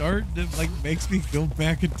restart and it like makes me go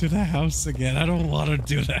back into the house again? I don't want to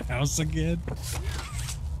do the house again.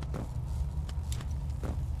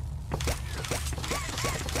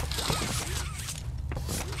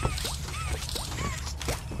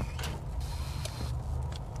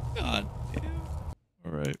 God damn.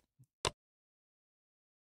 All right.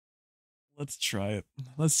 Let's try it.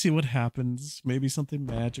 Let's see what happens. Maybe something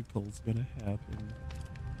magical is gonna happen.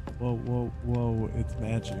 Whoa, it's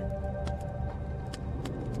magic.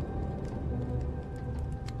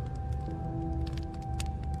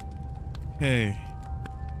 Okay.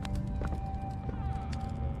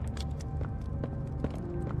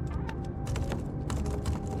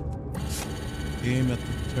 Aim at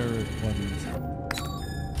the turret buttons.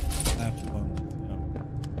 Left button. No.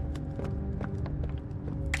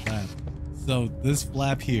 Flap. So this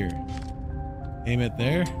flap here. Aim it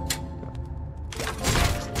there.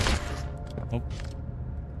 Oh.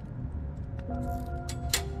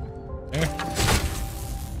 There.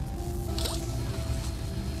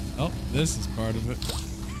 Oh, this is part of it.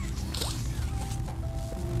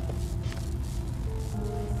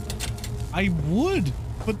 I would,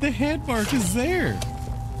 but the head mark is there.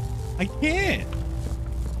 I can't.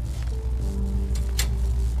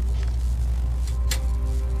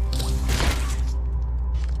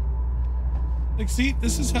 Like, see,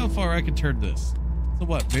 this is how far I can turn this. So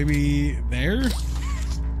what, maybe there?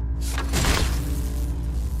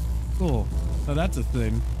 Cool. So that's a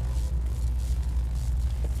thing.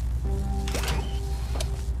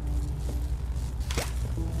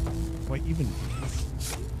 Do I even do this?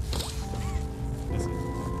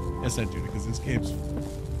 Yes, I do, because this game's...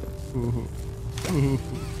 Ooh. Ooh.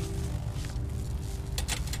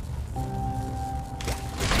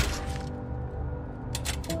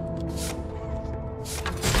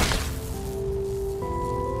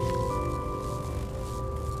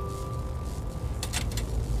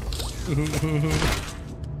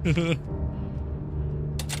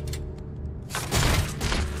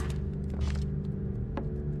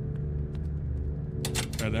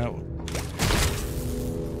 Try that one.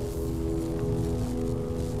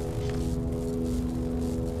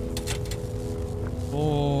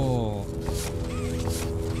 Oh.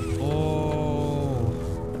 Oh.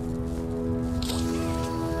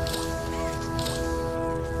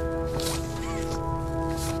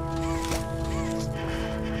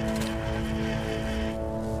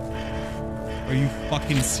 Are you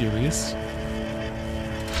fucking serious?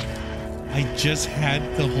 I just had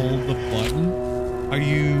to hold the button? Are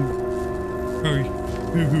you...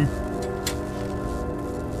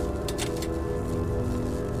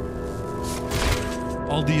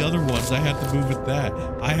 All the other ones, I had to move with that.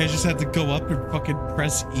 I just had to go up and fucking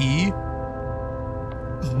press E.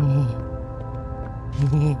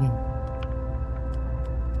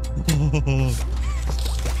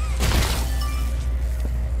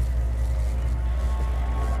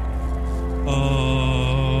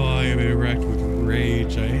 Oh, I am erect with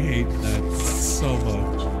rage. I hate that so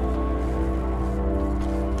much.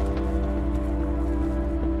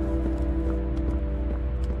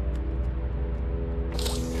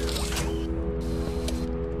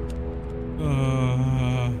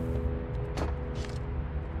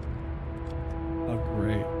 Oh,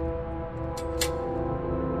 great.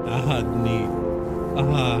 Ah, neat.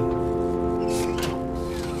 Ah.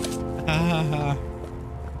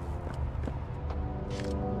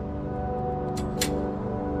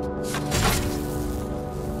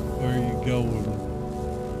 Where are you going?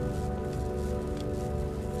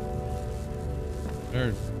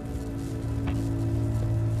 There.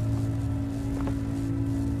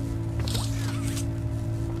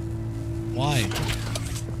 Why?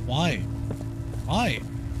 Why? Why?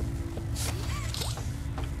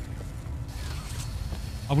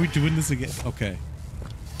 Are we doing this again? Okay.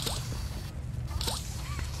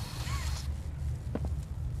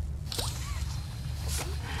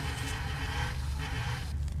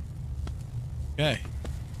 Okay.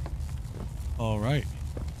 All right.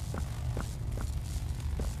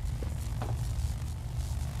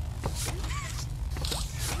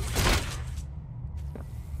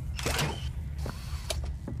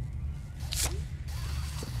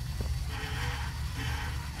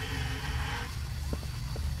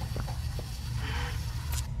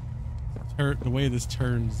 The way this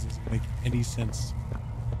turns doesn't make any sense.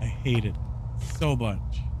 I hate it so much.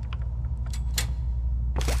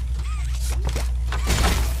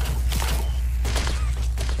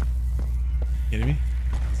 Kidding me?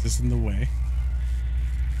 Is this in the way?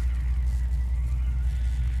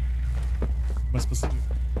 What am I supposed to do?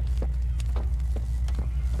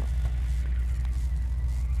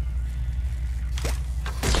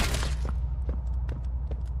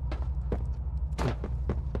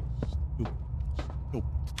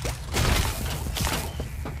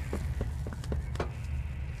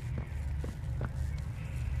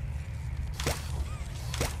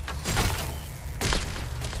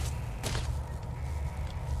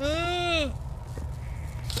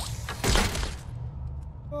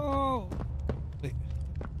 Oh!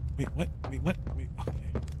 Wait, what? Wait, what? Wait, okay.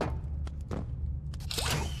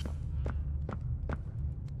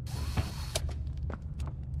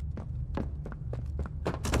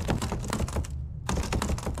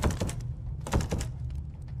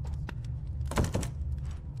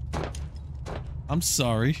 I'm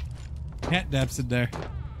sorry. Catnap's in there.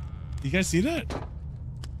 You guys see that?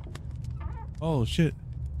 Oh shit.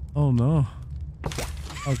 Oh no.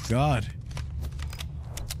 Oh god.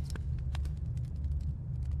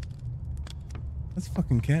 That's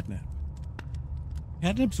fucking Catnap.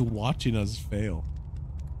 Catnap's watching us fail.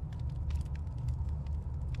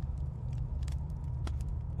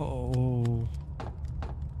 Oh.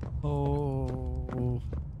 Oh.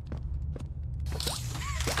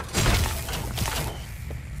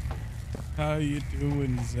 How you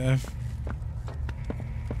doing, Zeph?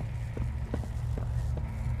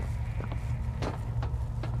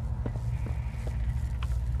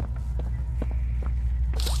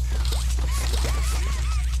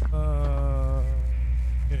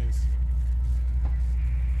 is.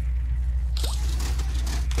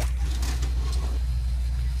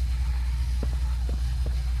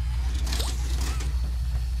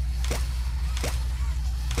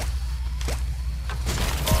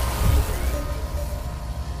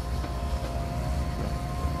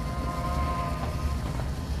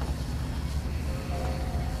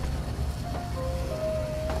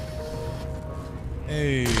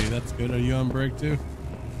 Hey, that's good. Are you on break too?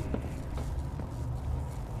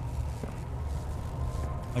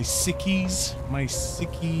 My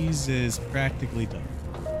sickies is practically done.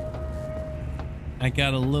 I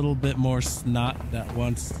got a little bit more snot that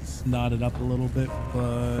once snotted up a little bit,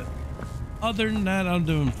 but other than that, I'm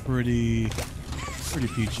doing pretty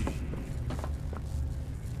peachy.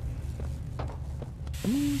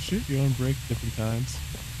 Ooh, shit, you're on break different times.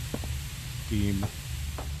 Team.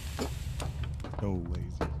 So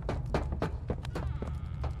lazy.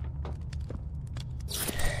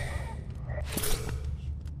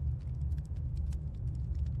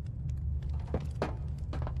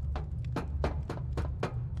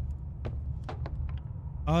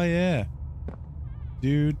 Oh yeah.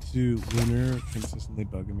 Due to Winter consistently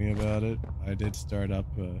bugging me about it, I did start up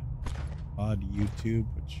odd YouTube,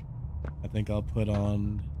 which I think I'll put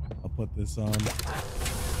this on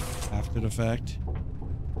after the fact.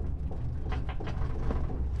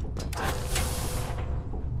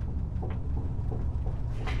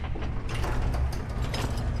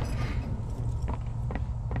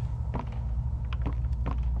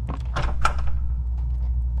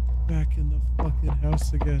 Back in the fucking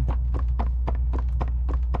house again.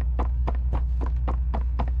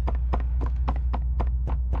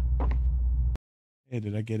 Hey,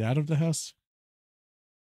 did I get out of the house?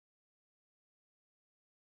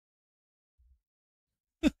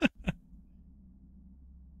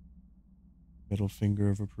 Middle finger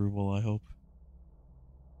of approval, I hope.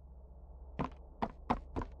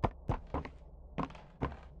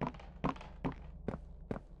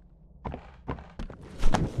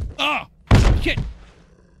 Ah! Shit! No!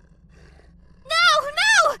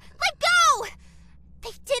 No! Let go!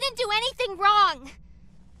 They didn't do anything wrong.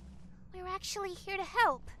 We're actually here to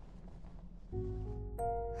help.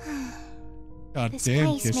 God This damn,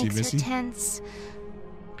 place Kissy makes Missy. her tense.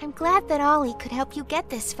 I'm glad that Ollie could help you get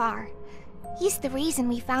this far. He's the reason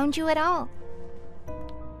we found you at all.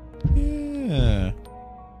 Yeah.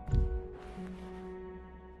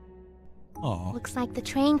 Aw. Looks like the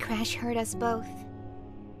train crash hurt us both.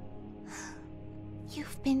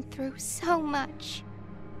 You've been through so much.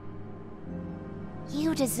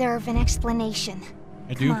 You deserve an explanation.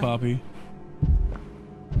 I do, Come on. Poppy.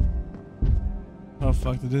 How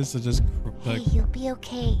fucked it is to just Hey, like you'll be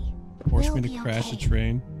okay. force We'll me to be crash okay. a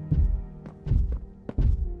train.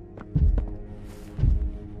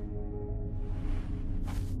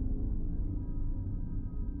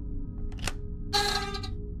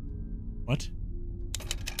 What?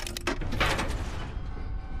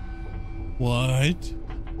 What?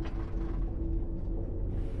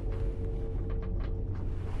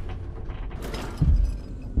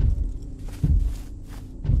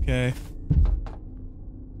 Okay.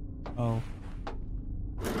 Oh.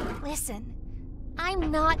 Listen,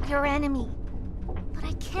 I'm not your enemy. But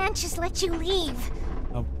I can't just let you leave.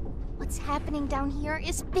 Oh. What's happening down here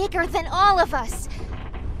is bigger than all of us.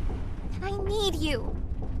 And I need you.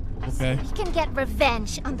 Okay. We can get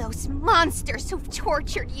revenge on those monsters who've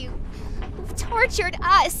tortured you. Who've tortured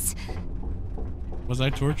us. Was I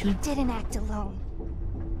tortured? Didn't act alone.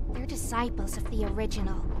 They're disciples of the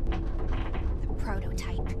original. The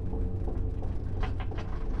prototype.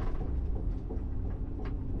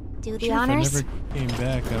 Do the Sure, honors? if I never came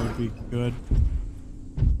back, that would be good.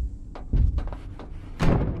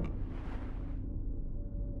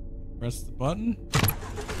 Press the button.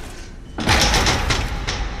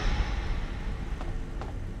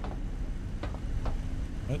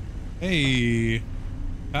 What? Hey,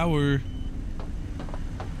 power.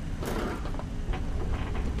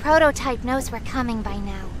 The prototype knows we're coming by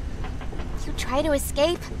now. If you try to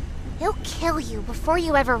escape, he'll kill you before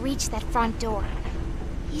you ever reach that front door.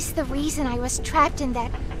 He's the reason I was trapped in that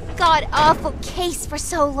god-awful case for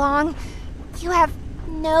so long. You have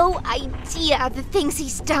no idea the things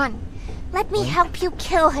he's done. Let me help you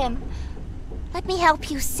kill him. Let me help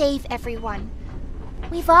you save everyone.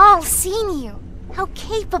 We've all seen you, how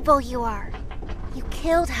capable you are. You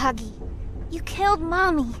killed Huggy. You killed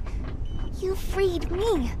Mommy. You freed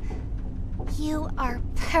me. You are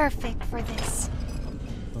perfect for this.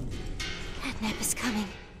 Catnap is coming.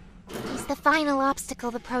 He's the final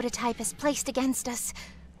obstacle the prototype has placed against us.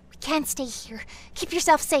 We can't stay here. Keep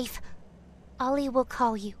yourself safe. Ollie will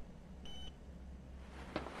call you.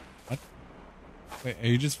 What? Wait, are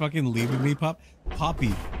you just fucking leaving me,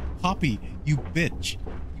 Poppy, you bitch.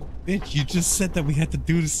 You bitch, you just said that we had to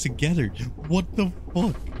do this together. What the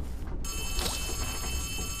fuck?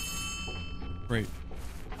 Great.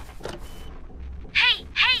 Hey,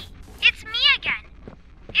 it's me again.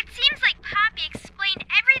 It seems like Poppy explained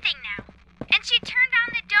everything now, and she turned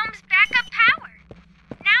on the dome's backup power.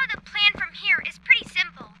 Now the plan from here is pretty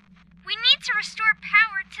simple. We need to restore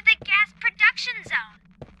power to the gas production zone.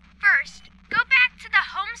 First, go back to the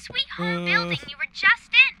Home Sweet Home building you were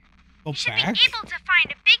just in. You should be able to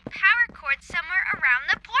find a big power cord somewhere around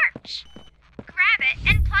the porch. Grab it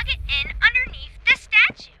and plug it in underneath the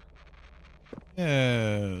statue.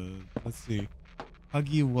 Yeah, let's see.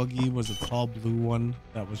 Huggy Wuggy was a tall blue one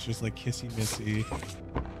that was just like kissy missy.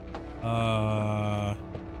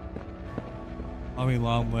 Mommy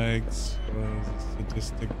Long Legs was a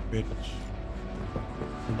sadistic bitch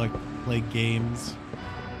who liked to play games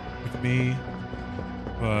with me,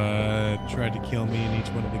 but tried to kill me in each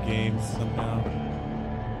one of the games somehow.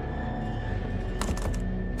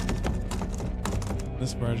 This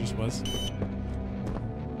is where I just was.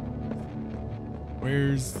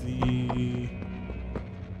 Where's the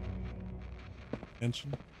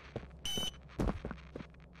extension?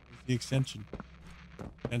 Where's the extension?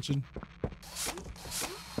 Extension?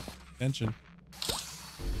 Extension.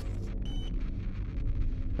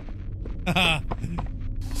 Haha!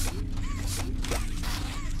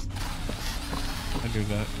 I knew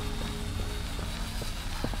that.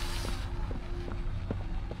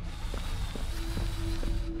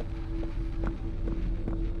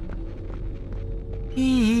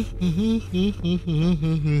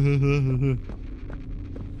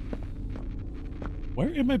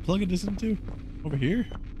 Where am I plugging this into? Over here?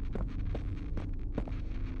 There.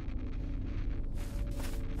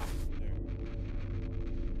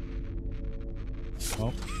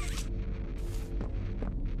 Oh.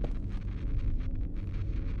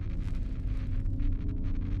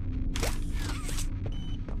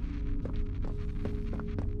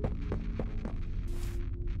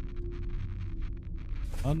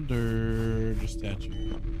 Under the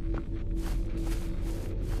statue.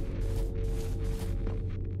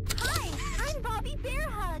 Hi, I'm Bobby Bear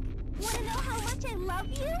Hug. Want to know how much I love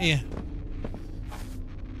you? Yeah.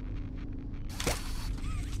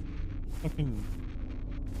 Fucking.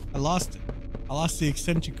 I lost it. I lost the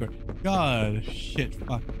extension cord. God, shit,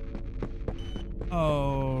 fuck.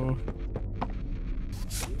 Oh.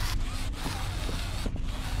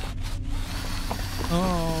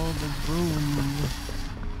 Oh, the room.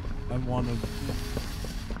 I wanted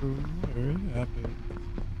the room where it happened.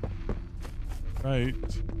 Right.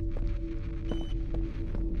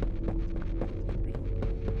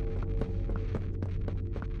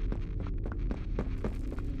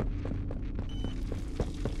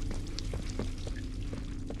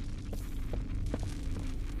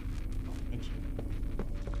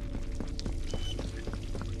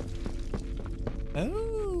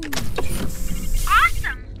 Oh.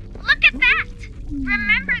 Awesome! Look at that!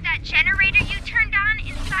 Remember that generator you turned on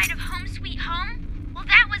inside of Home Sweet Home? Well,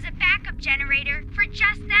 that was a backup generator for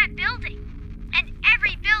just that building. And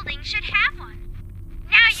every building should have one.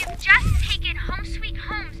 Now you've just taken Home Sweet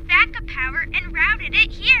Home's backup power and routed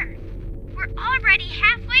it here. We're already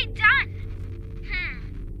halfway done.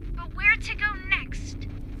 But where to go next?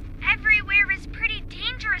 Everywhere is pretty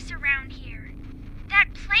dangerous around here.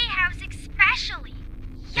 That playhouse especially.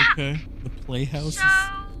 Yuck! Okay, the playhouse So,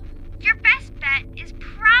 your best bet is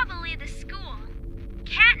probably the school.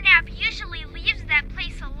 Catnap usually leaves that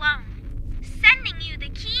place alone. Sending you the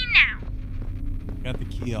key now. Got the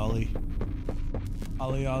key, Ollie.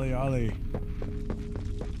 Ollie, Ollie, Ollie.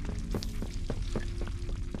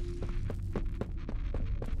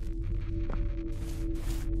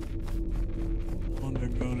 Wanna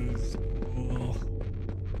go to school.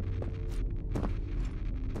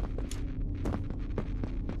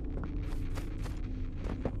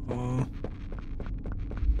 Oh,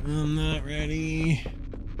 I'm not ready.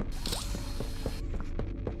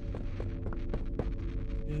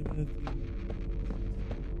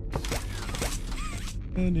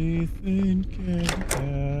 Anything can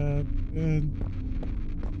happen.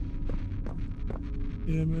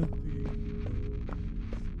 Timothy,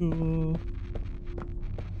 school.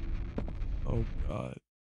 Oh God.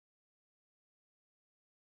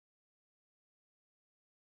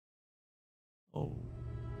 Oh.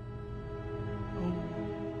 Oh.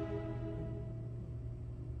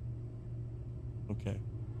 Okay.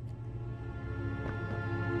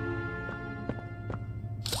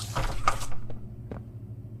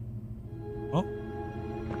 Oh.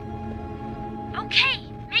 Okay,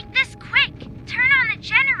 make this quick. Turn on the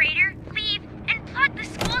generator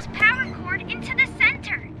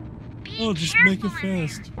Oh, just careful make it in there.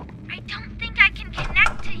 fast. I don't think I can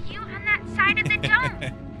connect to you on that side of the dome.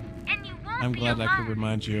 And you won't I'm be glad alone. I could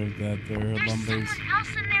remind you of that there, There's Lumbers. someone else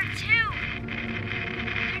in there too.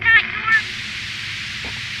 They're not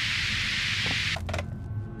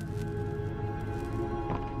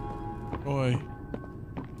your... Boy.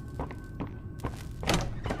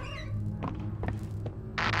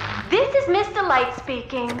 This is Miss Delight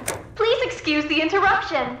speaking. Please excuse the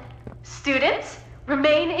interruption. Students,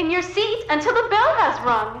 remain in your seat until the bell has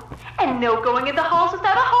rung. And no going in the halls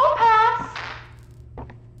without a hall pass.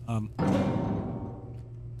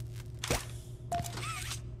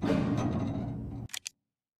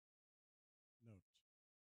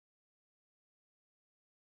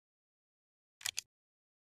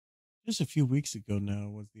 Just a few weeks ago now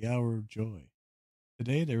was the hour of joy.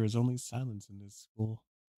 Today there is only silence in this school.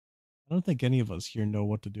 I don't think any of us here know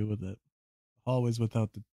what to do with it. The hallways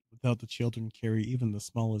without the children carry even the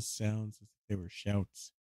smallest sounds as if they were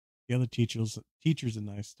shouts. The other teachers and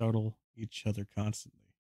I startle each other constantly.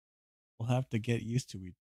 We'll have to get used to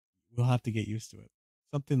it. We'll have to get used to it.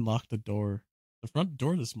 Something locked the front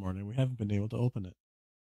door this morning. We haven't been able to open it.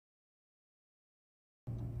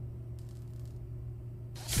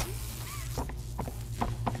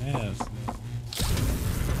 Yes.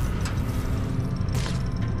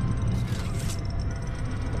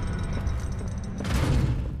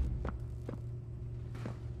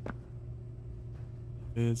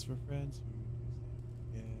 F is for friends who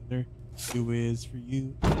do together. U is for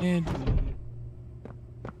you and me.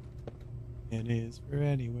 N is for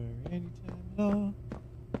anywhere, anytime at all.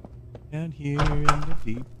 Down here in the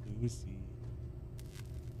deep blue sea.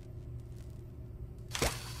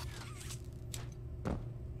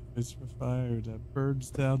 F is for fire that burns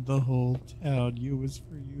down the whole town. U is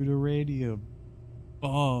for uranium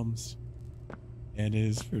bombs. N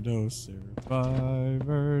is for no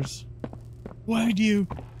survivors. Why'd you?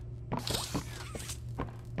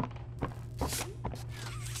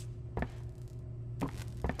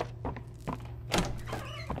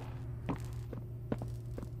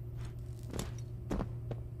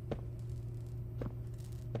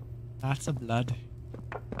 Lots of blood.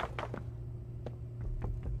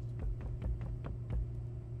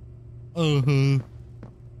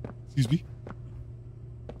 Excuse me.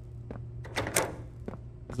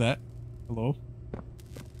 Is that? Hello?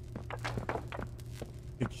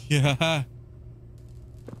 Yeah.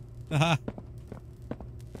 Haha.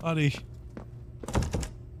 Buddy.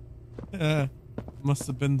 Must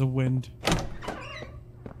have been the wind.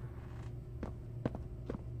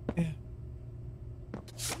 Yeah.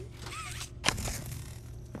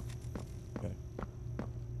 Okay.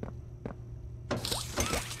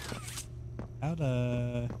 How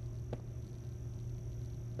to...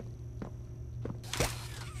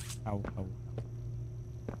 How?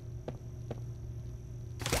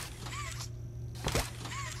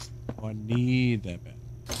 Oh, I need that bad.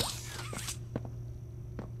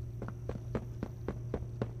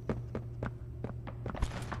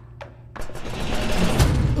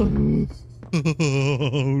 Oh, nope.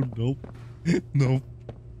 Nope.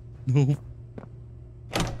 Nope.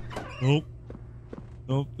 Nope.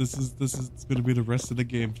 Nope. This is gonna be the rest of the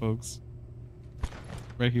game, folks.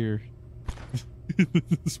 Right here.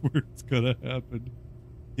 This is where it's gonna happen.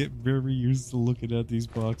 Get very used to looking at these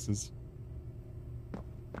boxes.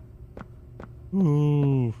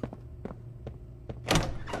 Ooh.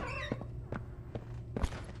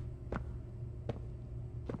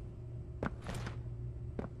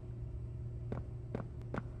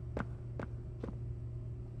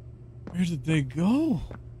 Where did they go?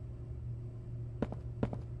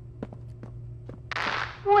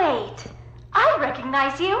 Wait, I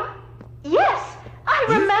recognize you. Yes, I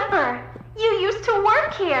remember. You used to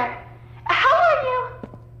work here. How are you?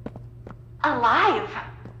 Alive.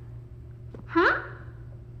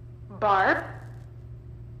 Barb?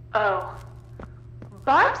 Oh.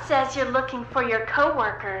 Barb says you're looking for your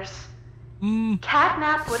coworkers.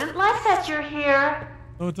 Catnap wouldn't like that you're here.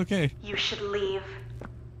 Oh, it's okay. You should leave.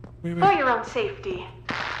 Wait. For your own safety.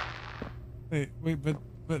 Wait,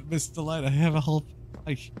 but Miss Delight, I have a whole...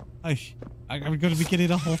 I'm gonna be getting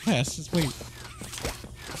a whole pass. Just wait.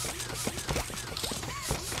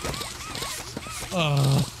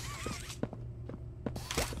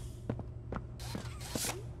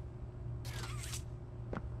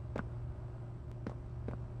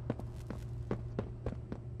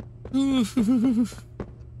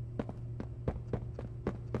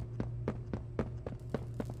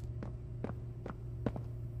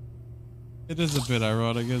 It is a bit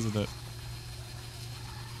ironic, isn't it?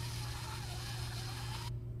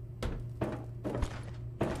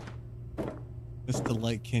 Mr.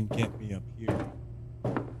 Light can't get me up here.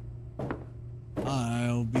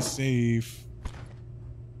 I'll be safe.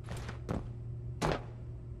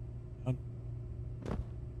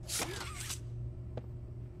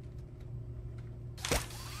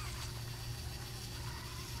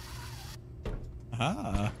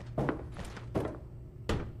 Aha.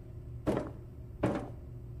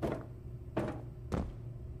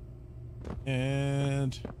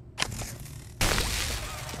 And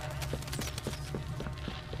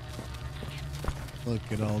look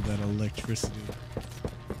at all that electricity.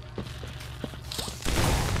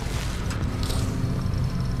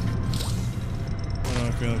 Oh,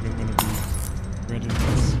 I feel like I'm gonna be ready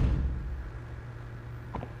for this.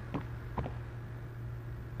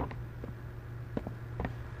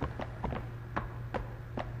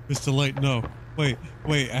 Mr. Light, no. Wait,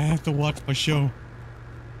 I have to watch my show.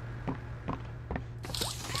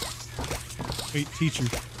 Wait, teacher,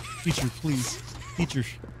 please. Teacher.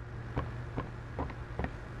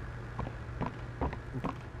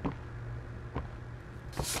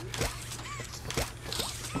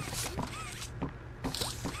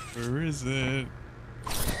 Where is it?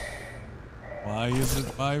 Why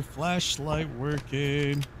isn't my flashlight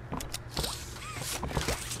working?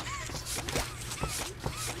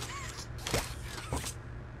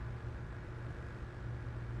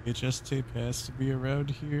 VHS tape has to be around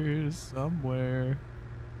here somewhere.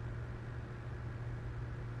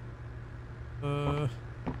 Oh.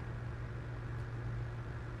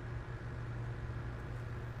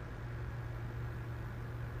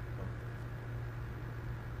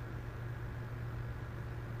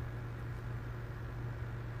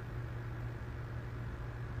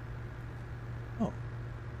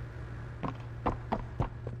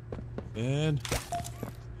 And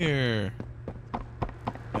here.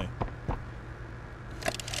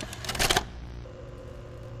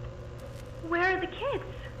 Where are the kids?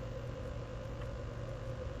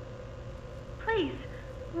 Please,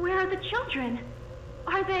 where are the children?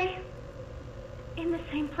 Are they in the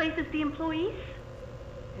same place as the employees?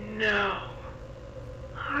 No.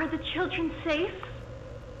 Are the children safe?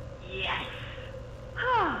 Yes.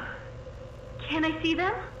 Oh. Can I see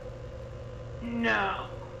them? No.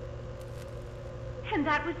 And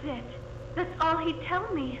that was it. That's all he'd tell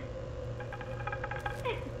me.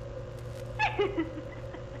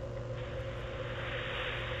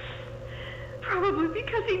 Probably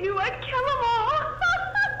because he knew I'd kill them all.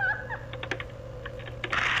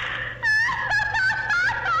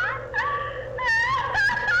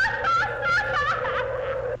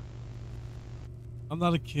 I'm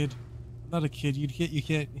not a kid. I'm not a kid. You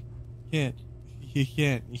can't.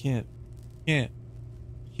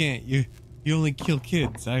 You only kill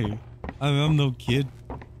kids. I'm no kid.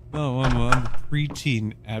 No, I'm a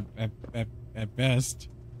preteen at best.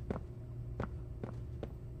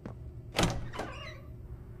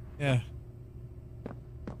 Yeah.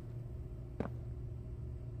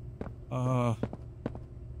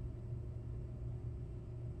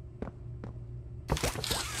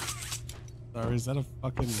 Sorry, is that a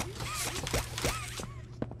fucking...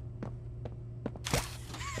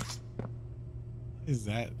 What is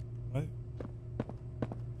that? What?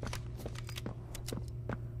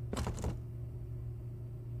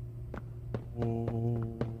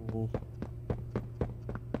 Oh.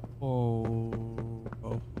 Oh.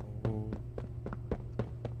 Oh. Oh.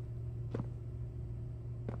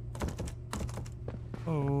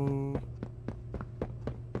 Oh.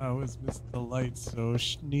 How is Mr. Light so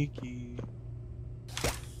sneaky?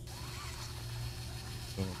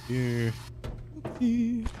 So here.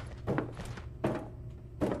 Oopsie.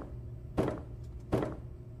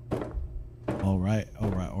 All right.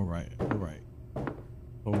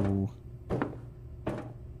 Oh.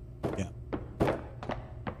 Yeah.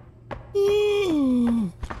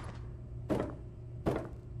 Ooh.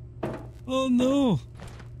 Oh no.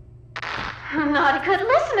 Not a good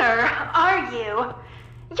listener, are you?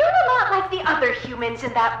 You're a lot like the other humans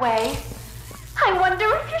in that way. I wonder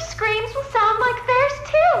if your screams will sound like theirs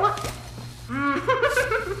too.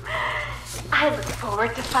 I look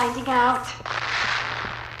forward to finding out.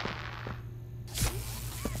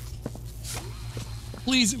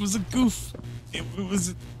 Please, it was a goof. It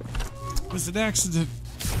was an accident.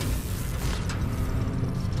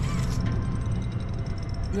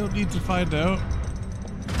 You don't need to find out.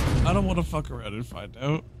 I don't want to fuck around and find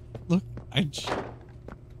out. Look,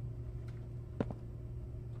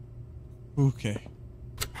 Okay.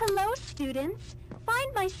 Hello, students.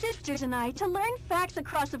 Find my sisters and I to learn facts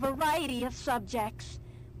across a variety of subjects.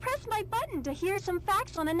 Press my button to hear some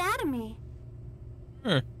facts on anatomy.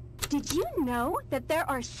 Sure. Did you know that there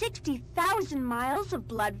are 60,000 miles of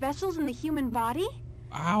blood vessels in the human body?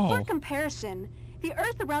 Ow. For comparison, the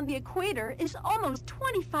Earth around the equator is almost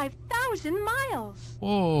 25,000 miles.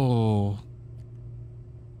 Whoa.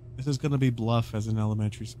 This is gonna be bluff as an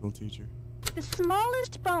elementary school teacher. The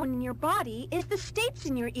smallest bone in your body is the stapes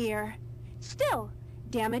in your ear. Still,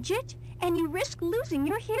 damage it, and you risk losing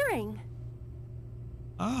your hearing.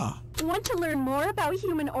 Ah. Want to learn more about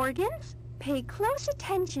human organs? Pay close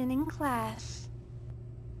attention in class.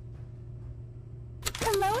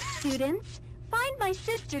 Hello, students. Find my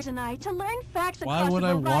sisters and I to learn facts Why across would a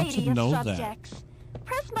I want variety to of know that? subjects.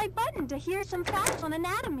 Press my button to hear some facts on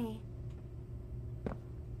anatomy.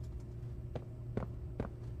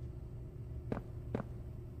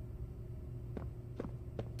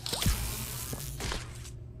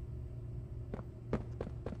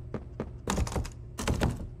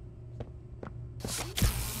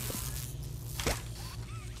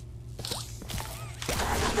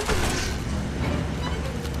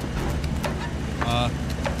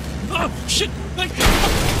 Oh, shit!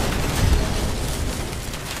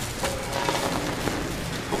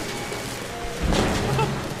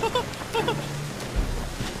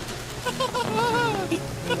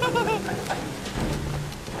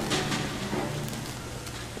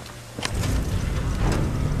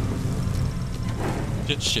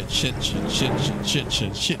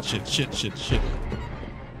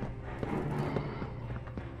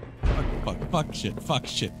 Shit. Fuck,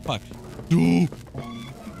 shit. Dude.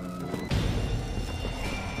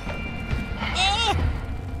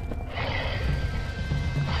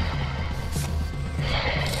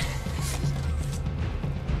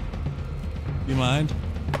 You mind?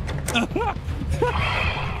 No,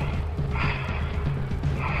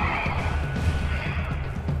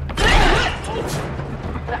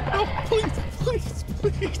 please.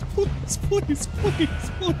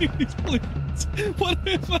 What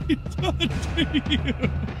have I done to you?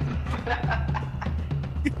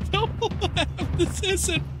 Don't laugh. This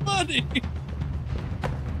isn't funny.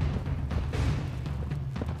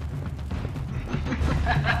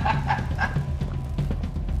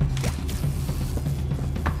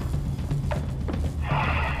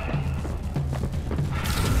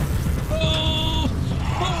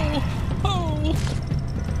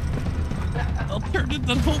 I'll turn in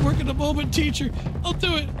that homework in a moment, teacher. I'll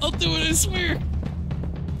do it, I swear.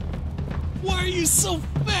 Why are you so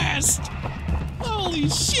fast? Holy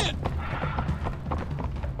shit.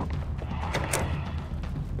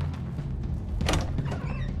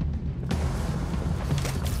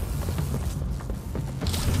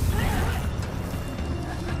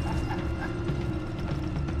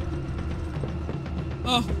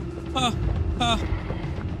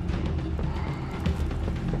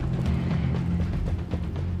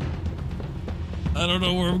 I don't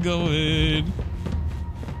know where I'm going.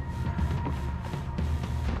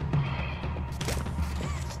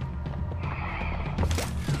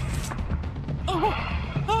 Oh,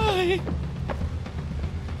 hi.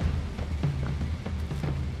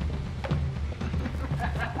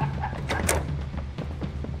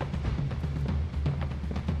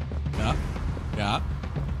 Yeah.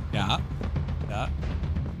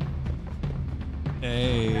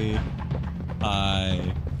 Hey.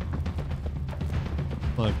 Hi.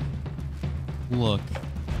 Look.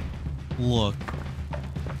 Look.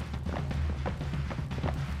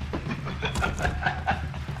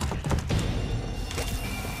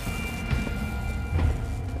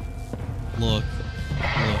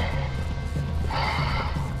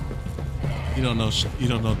 You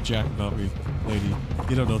don't know jack about me, lady.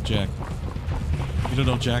 You don't know jack. You don't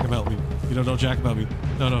know jack about me. You don't know jack about me.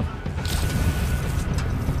 No.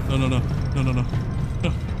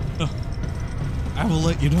 I will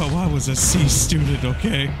let you know I was a C student,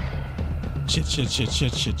 okay? Shit.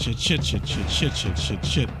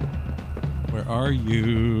 Where are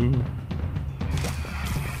you?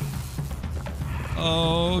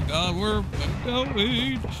 Oh God, where we're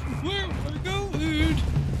going?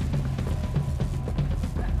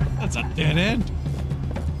 That's a dead end.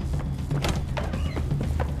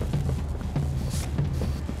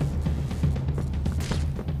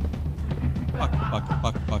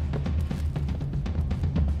 Fuck.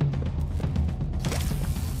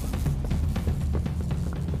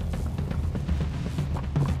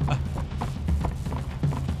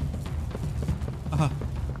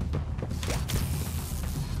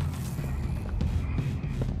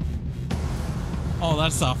 Oh,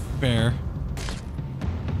 that's not fair.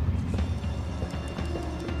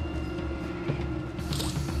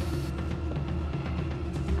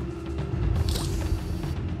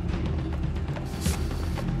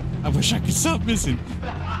 I wish I could stop missing.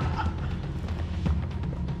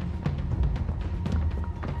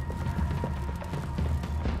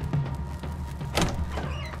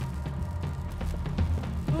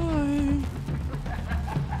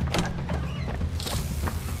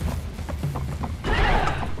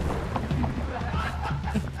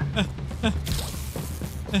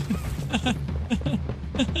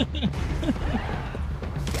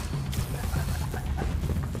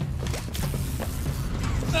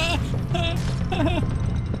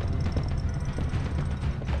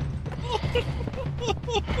 I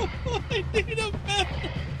need a battery.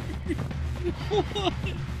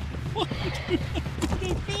 What? I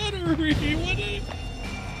need a battery. What is...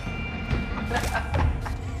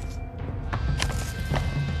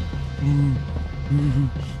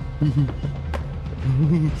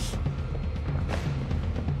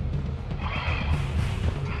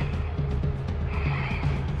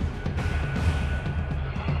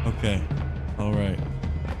 Okay. All right.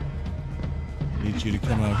 I need you to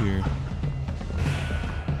come out here.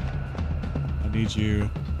 I need you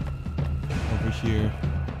over here.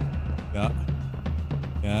 Yeah.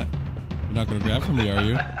 Yeah. You're not gonna grab from me, are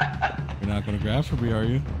you? You're not gonna grab from me, are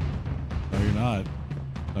you? No, you're not.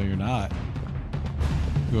 No, you're not.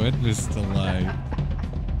 Goodness delight.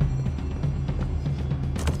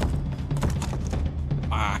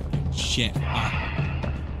 Fucking shit. Fuck.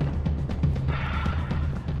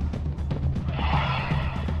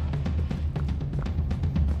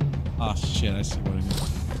 Oh shit, I see what I need.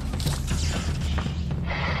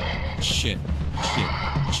 Shit.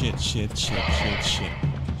 Shit.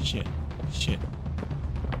 Shit.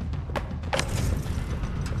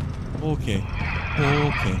 Okay.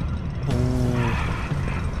 Okay. Ooh.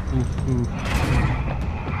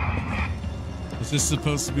 Is this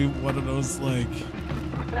supposed to be one of those like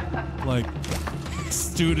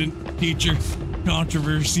student teacher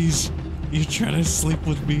controversies? You trying to sleep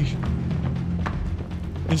with me?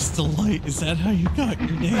 Miss Delight, is that how you got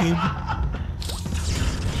your name?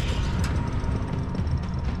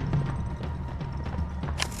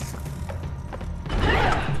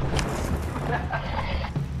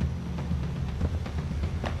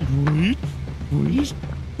 Wait.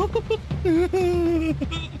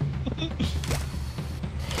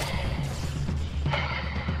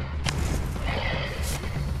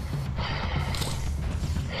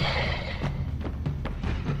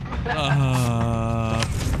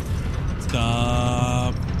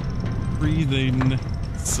 Stop breathing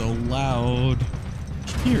so loud.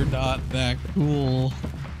 You're not that cool.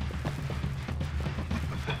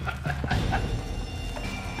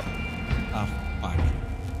 Ah, fuck.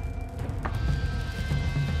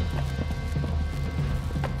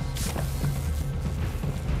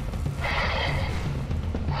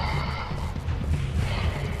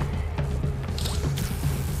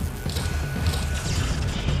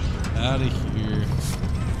 Out of here.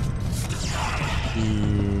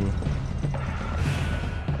 You.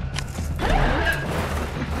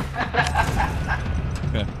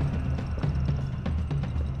 Okay.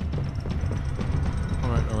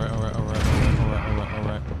 Alright.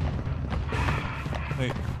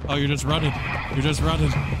 Wait. Oh, you're just running. You're just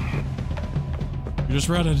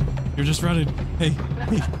running. Hey.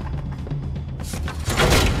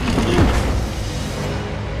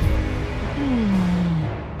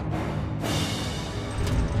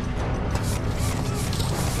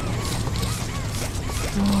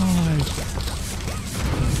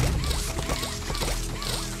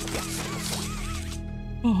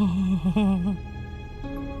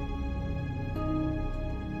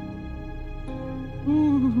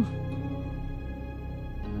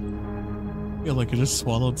 I feel like I just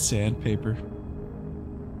swallowed sandpaper.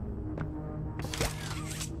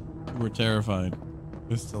 We're terrified.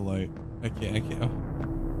 This delight. I can't.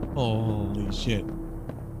 Holy shit.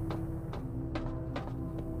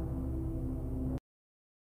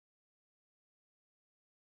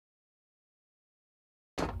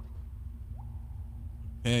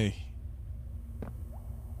 Hey.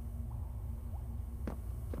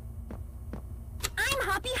 I'm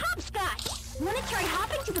Hoppy Hopscotch. Wanna try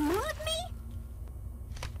hopping to the moon with me?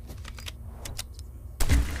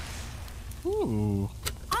 Ooh.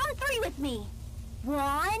 On three with me.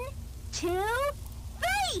 1, 2,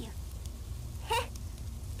 3! Heh.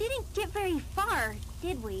 Didn't get very far,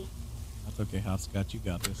 did we? That's okay, Hopscotch. You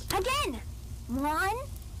got this. Again! 1,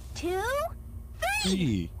 2, 3!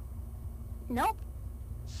 3. Nope.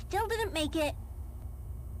 Still didn't make it.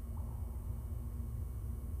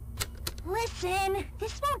 Listen,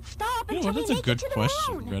 this won't stop You know until what? we That's a make good it to the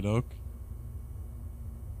question, moon. Red Oak.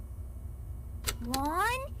 1,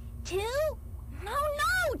 2... No,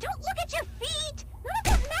 don't look at your feet! None of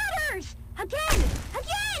that matters! Again!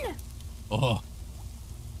 Oh.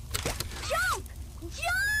 Jump!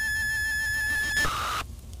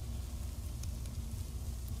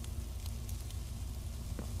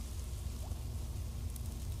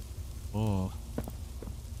 Oh.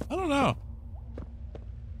 I don't know.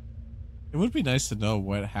 It would be nice to know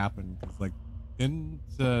what happened, because, like, didn't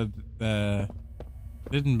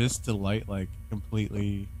Miss Delight, like,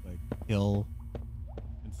 completely, like, kill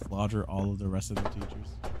and slaughter all of the rest of the teachers?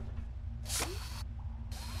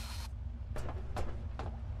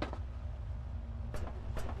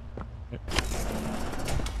 Oh.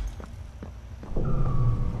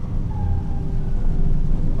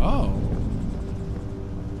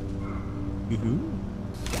 Yoo-hoo.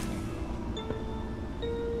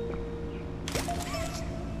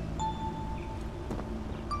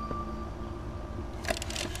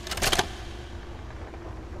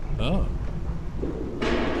 Oh.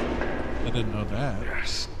 I didn't know that. You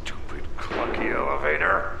stupid, clunky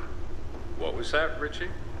elevator. What was that, Richie?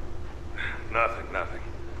 Nothing.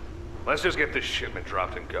 Let's just get this shipment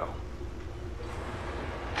dropped and go.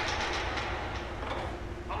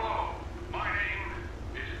 Hello, my name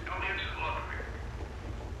is Elliot Ludwig.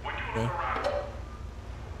 When you look around...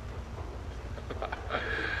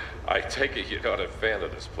 I take it you're not a fan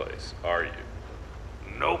of this place, are you?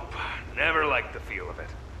 Nope, never liked the feel of it.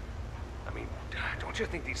 I mean, don't you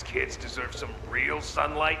think these kids deserve some real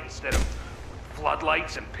sunlight instead of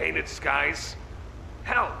floodlights and painted skies?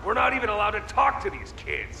 Hell, we're not even allowed to talk to these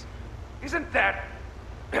kids. Isn't that...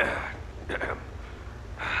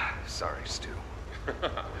 Sorry, Stu.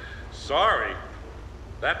 Sorry?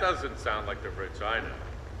 That doesn't sound like the Rich I know.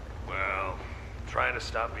 Well, I'm trying to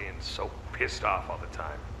stop being so pissed off all the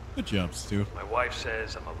time. Good job, Stu. My wife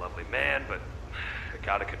says I'm a lovely man, but I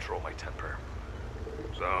gotta control my temper.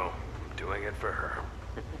 So, I'm doing it for her.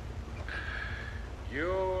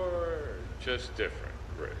 You're just different,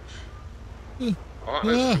 Rich.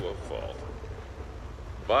 Honest to a fault.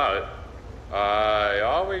 But I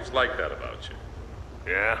always liked that about you.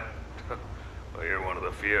 Yeah? Well, you're one of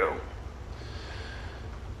the few.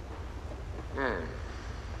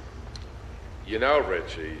 You know,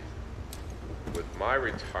 Richie, with my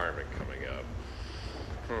retirement coming up,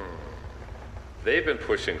 they've been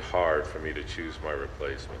pushing hard for me to choose my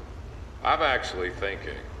replacement. I'm actually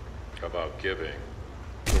thinking about giving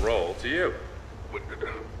the role to you.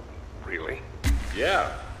 Really?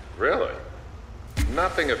 Yeah, really.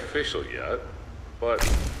 Nothing official yet, but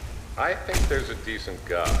I think there's a decent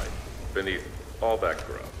guy beneath all that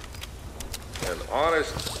grub. An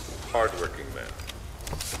honest, hardworking man.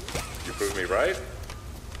 You prove me right?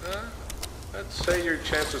 I'd say your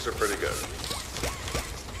chances are pretty good.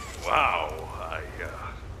 Wow,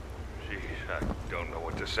 geez, I don't know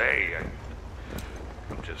what to say.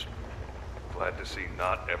 I'm just glad to see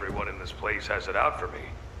not everyone in this place has it out for me.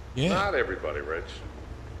 Yeah. Not everybody, Rich.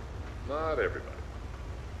 Not everybody.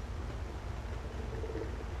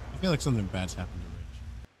 I feel like something bad's happened to Rich.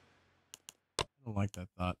 I don't like that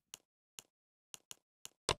thought.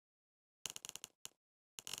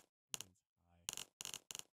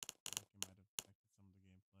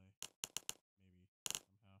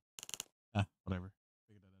 Whatever.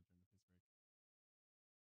 Figured that out during the piss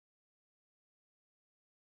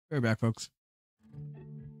break. We're back, folks.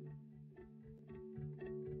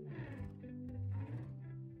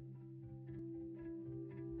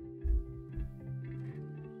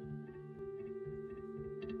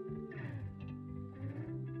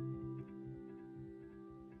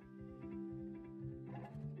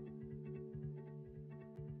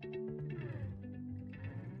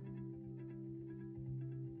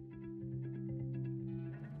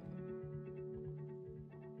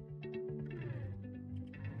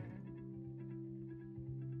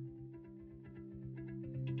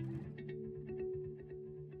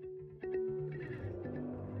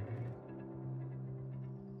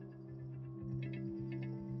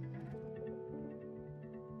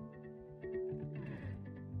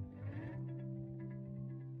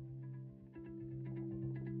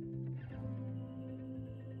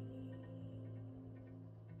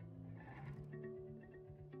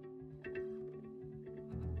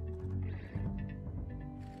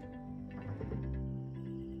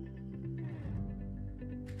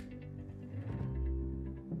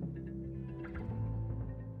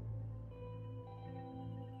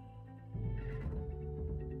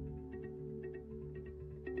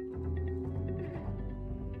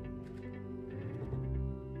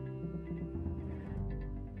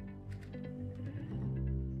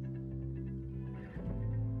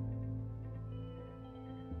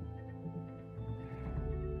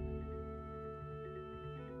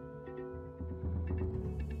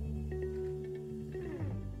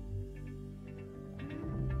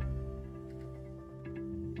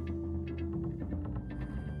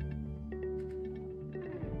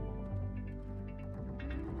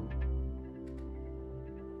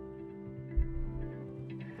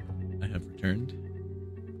 I have returned.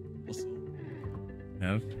 Also,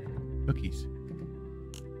 have cookies.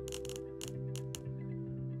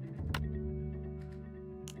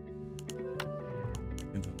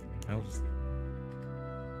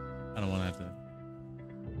 I don't want to have to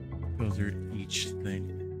go through each thing,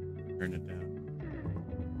 turn it down.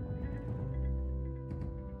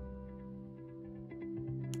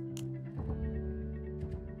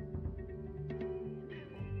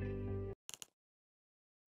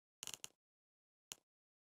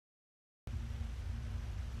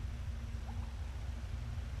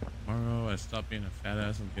 tomorrow I stop being a fat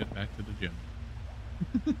ass and get back to the gym.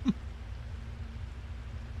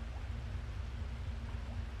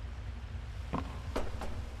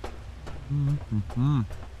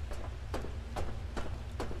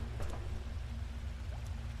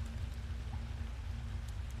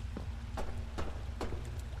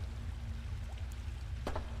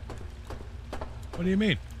 What do you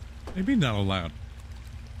mean? What do you mean not allowed?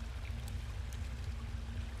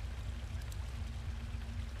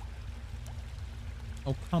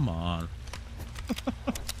 Oh, come on.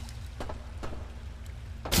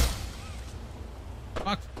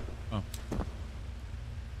 Fuck. Oh.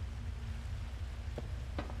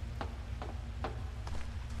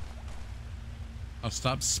 I'll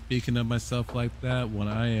stop speaking of myself like that when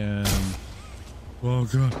I am... Oh,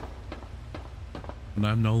 God. When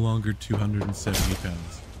I'm no longer 270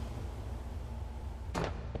 pounds.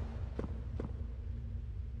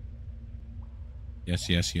 Yes,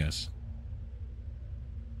 yes, yes.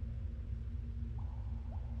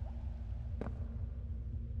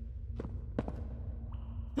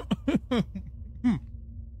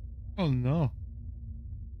 Oh no.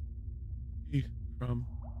 From...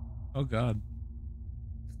 Oh God.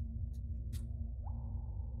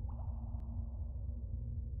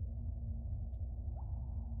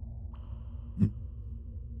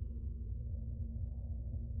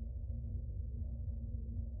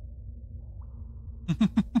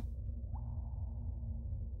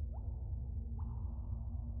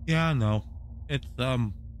 Yeah, no. It's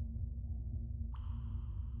It's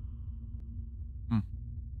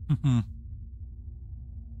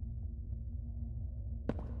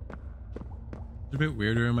a bit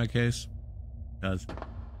weirder in my case because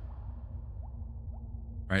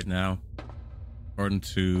right now, according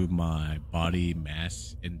to my body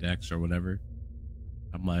mass index or whatever,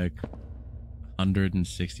 I'm like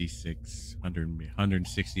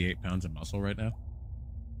 168 pounds of muscle right now.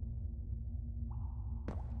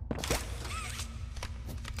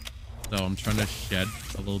 So I'm trying to shed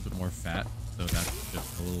a little bit more fat, so that's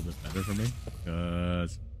just a little bit better for me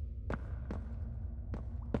because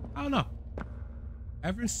I don't know.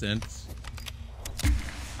 Ever since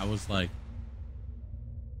I was like,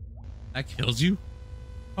 that kills you?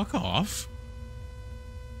 Fuck off.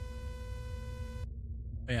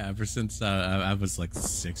 Yeah, ever since I was like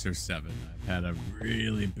 6 or 7, I've had a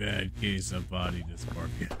really bad case of body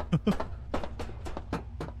dysmorphia.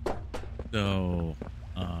 So,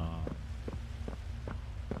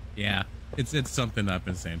 yeah, it's something I've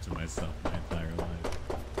been saying to myself my entire life.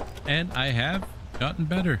 And I have gotten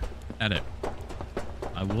better at it.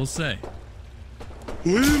 I will say.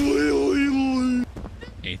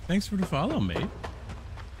 Hey, thanks for the follow, mate.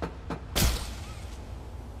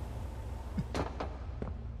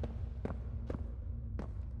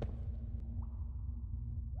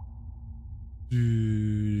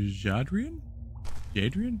 Jadrian?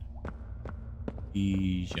 Jadrian?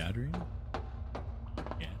 Jadrian?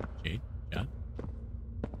 Yeah, Jade? Jad?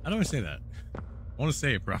 How do I say that? I want to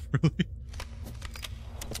say it properly. Can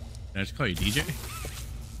I just call you DJ?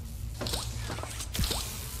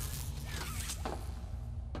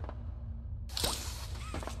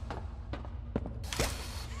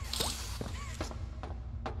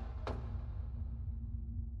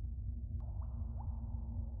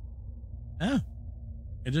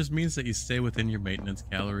 It just means that you stay within your maintenance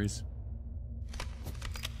calories.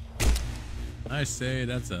 I say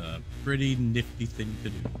that's a pretty nifty thing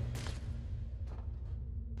to do.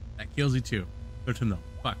 That kills you too. Good to know.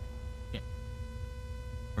 Fuck. Yeah.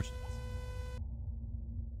 Of course it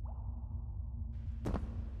does.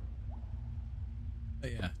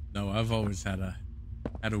 But yeah, no, I've always had a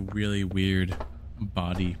really weird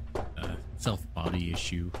body, self-body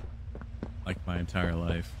issue, like my entire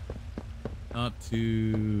life. Not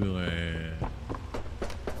too,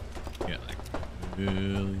 yeah, like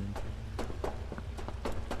really.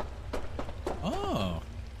 Oh.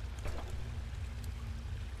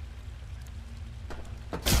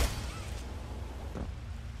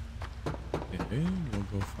 Okay, we'll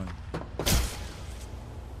go find.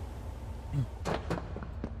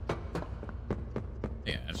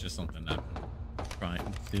 Yeah, it's just something I'm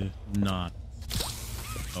trying to not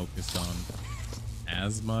focus on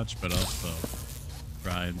as much, but also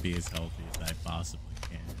try and be as healthy as I possibly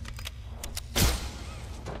can.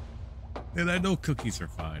 And I know cookies are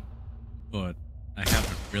fine, but I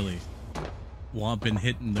haven't really been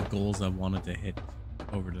hitting the goals I wanted to hit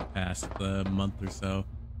over the past month or so,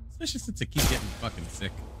 especially since I keep getting fucking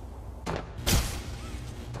sick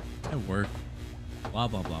at work. Blah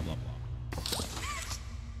blah blah blah blah.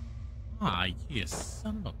 Ah, you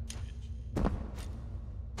son of a bitch.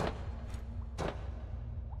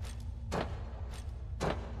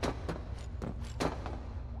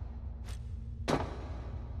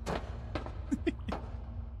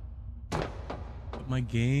 My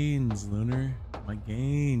gains, Lunar. My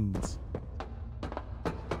gains.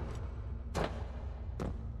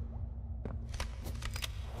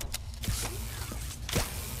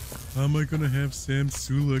 How am I gonna have Sam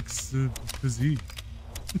Sulek's physique?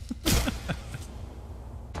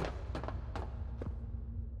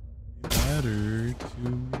 Matter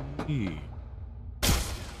to me.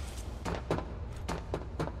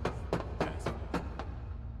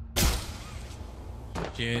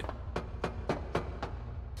 Shit.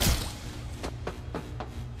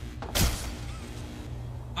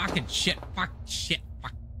 Fucking shit. Fuck shit.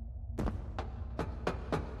 Fuck.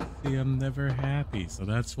 See, I'm never happy, so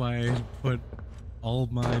that's why I put all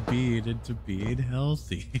my being into being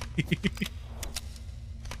healthy.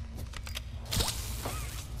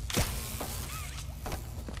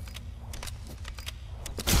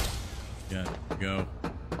 Yeah, go.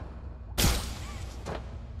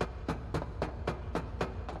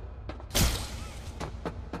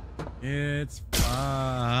 It's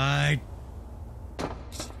fine.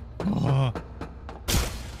 Oh.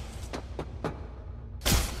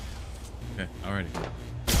 Okay, alrighty.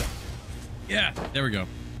 Yeah, there we go.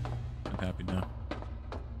 I'm happy now.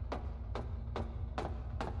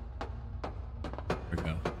 There we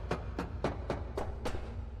go.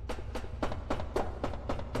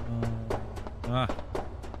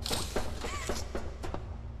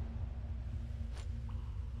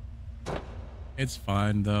 It's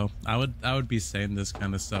fine though. I would be saying this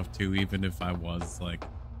kind of stuff too, even if I was like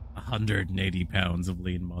 180 pounds of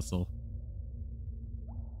lean muscle.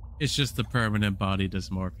 It's just the permanent body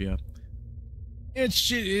dysmorphia. It's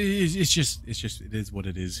just it is what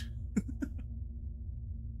it is.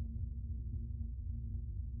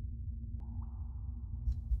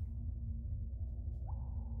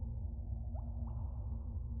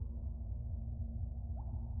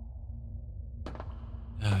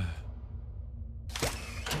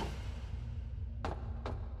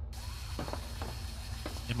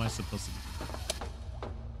 Am I supposed to be?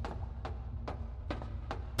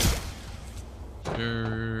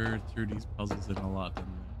 Sure, threw these puzzles in a lot, didn't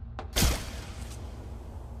I?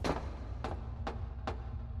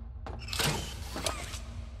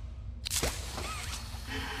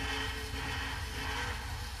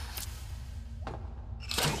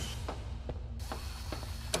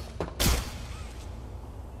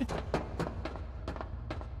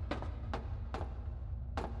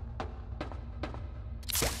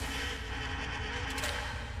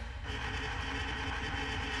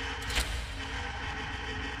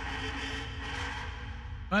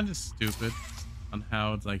 Kind of stupid on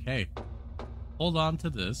how it's like, hey, hold on to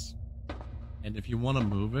this, and if you want to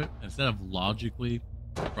move it, instead of logically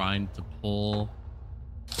trying to pull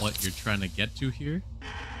what you're trying to get to here,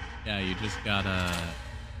 yeah, you just gotta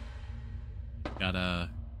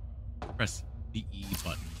press the E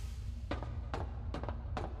button.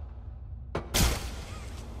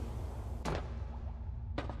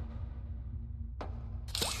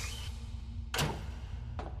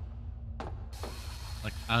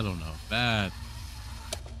 Like, I don't know, that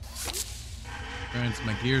grinds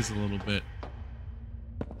my gears a little bit.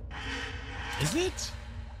 Is it?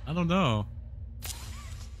 I don't know.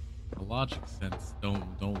 The logic sense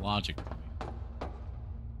don't logic to me.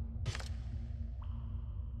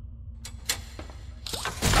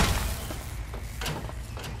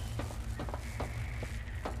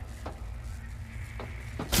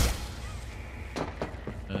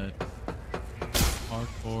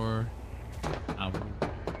 Parkour.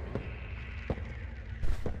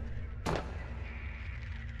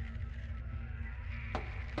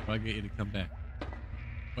 I get you to come back.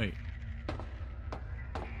 Wait.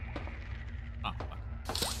 Ah, fuck.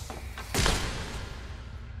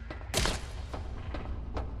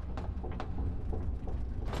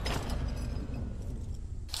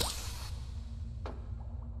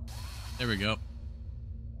 There we go.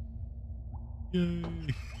 Yay.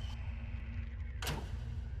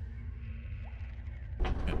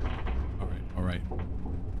 Okay. All right.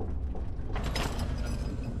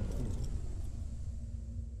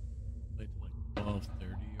 Play to like 12:30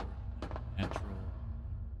 or natural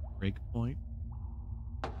break point.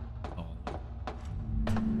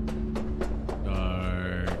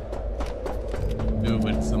 Start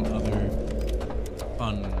doing some other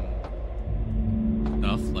fun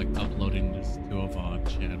stuff like uploading this to a VOD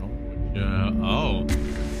channel. Which, oh.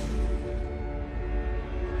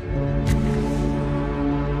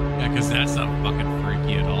 Yeah, because that's not fucking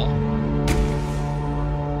freaky at all.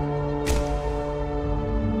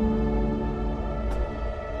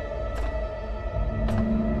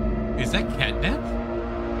 Is that catnap?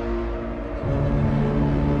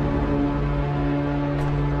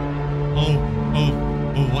 Oh,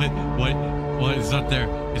 there.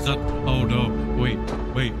 It's not. Oh no. Wait.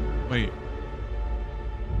 No.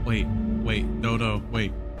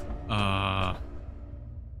 Wait.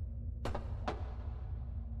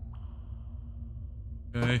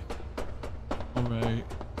 Okay. Alright.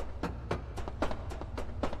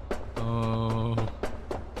 Oh.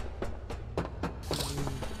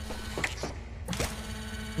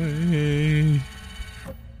 Hey.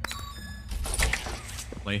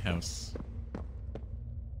 Playhouse.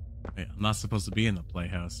 Wait, I'm not supposed to be in the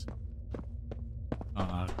playhouse.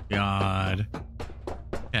 Oh God.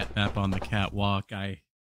 Cat nap on the catwalk. I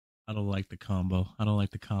don't like the combo. I don't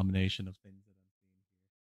like the combination of things that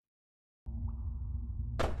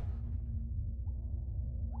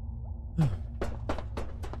I'm seeing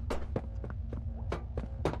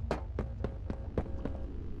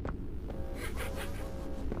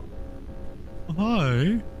here.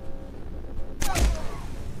 Hi.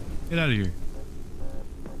 Get out of here.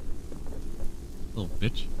 Little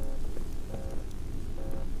bitch.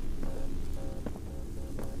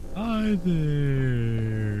 Hi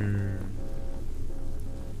there.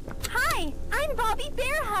 Hi, I'm Bobby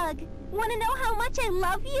Bearhug. Want to know how much I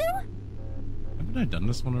love you? Haven't I done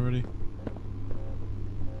this one already?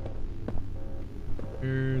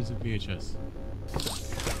 Here's a VHS.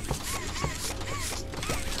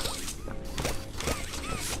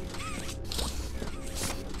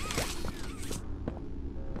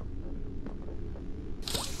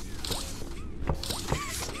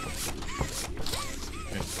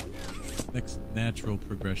 Next natural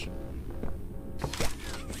progression. I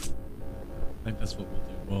think that's what we'll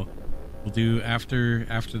do. Well, we'll do after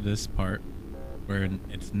this part where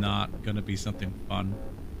it's not gonna be something fun.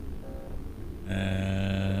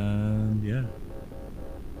 And yeah.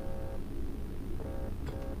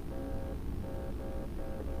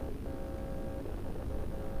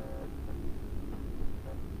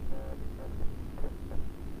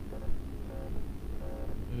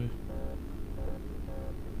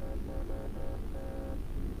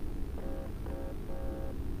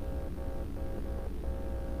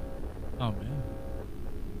 Oh man.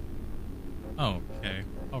 Oh, okay.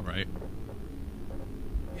 All right.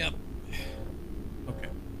 Yep. Okay.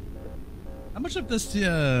 How much of this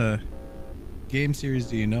game series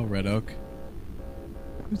do you know, Red Oak?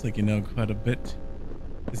 Seems like you know quite a bit.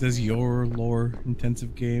 It says your lore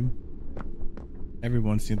intensive game.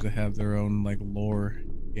 Everyone seems to have their own like lore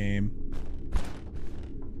game.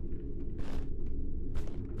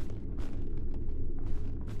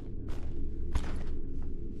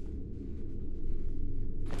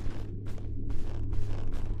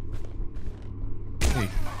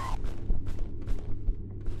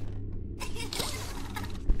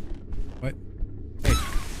 What? Hey.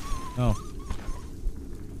 Oh.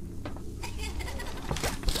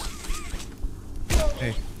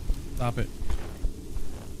 Hey. Stop it.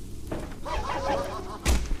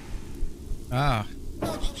 Ah.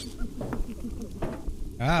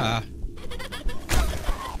 Ah.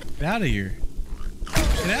 Get out of here.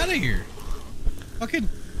 Get out of here. Fucking.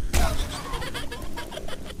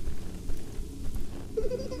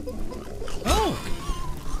 Oh.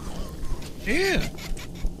 Yeah.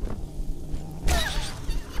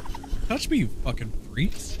 Touch me, you fucking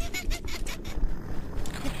freaks.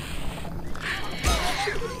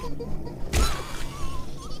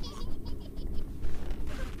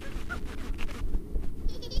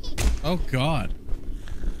 Oh God.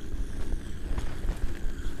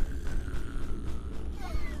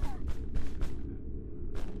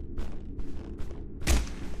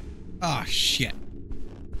 Ah, shit.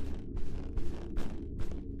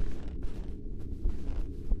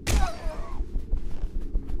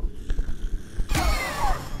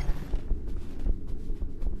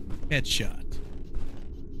 Headshot.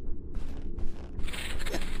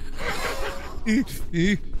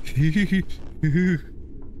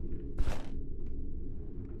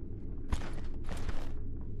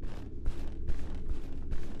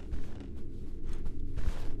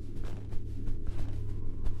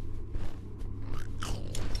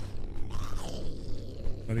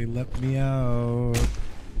 Somebody let me out.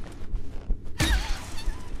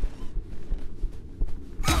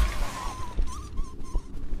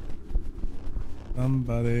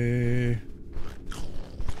 Somebody.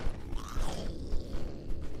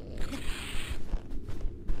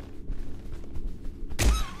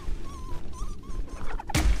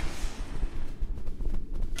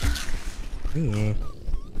 Ugh.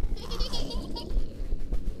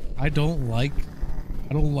 I don't like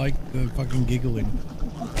the fucking giggling.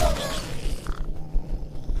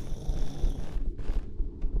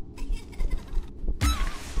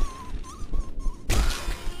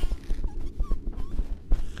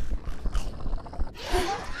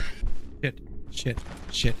 Shit.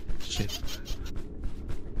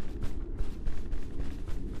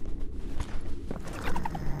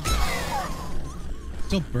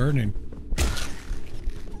 Still burning.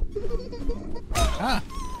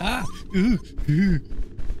 Ooh.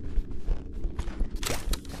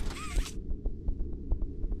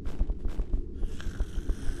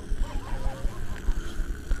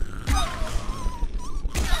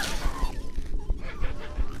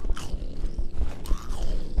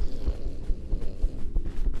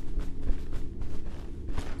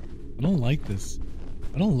 I don't like this.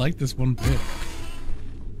 I don't like this one bit.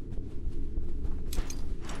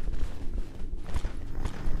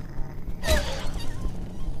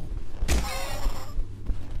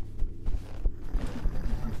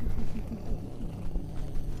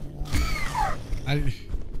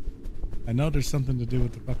 I know there's something to do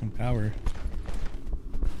with the fucking power.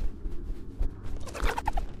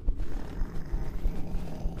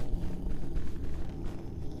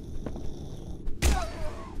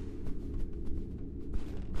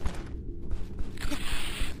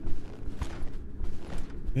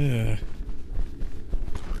 Yeah.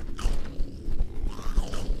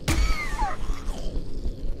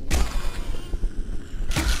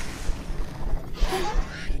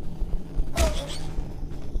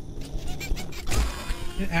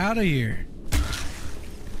 Get out of here.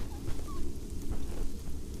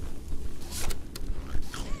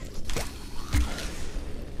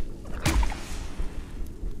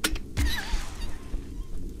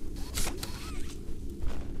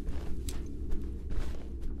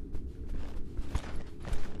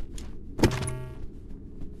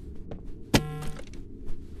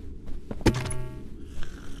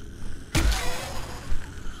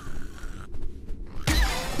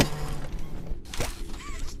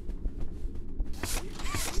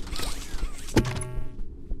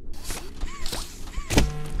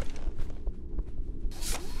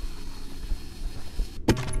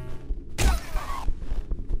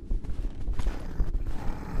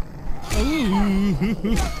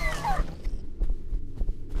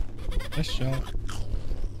 Nice shot.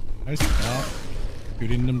 I stop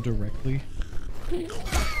shooting them directly.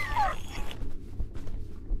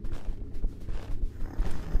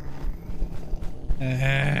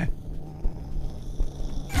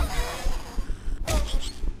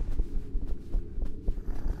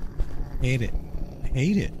 Hate it. I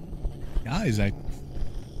hate it. Guys, I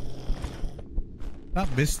thought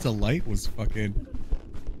Vista Light was fucking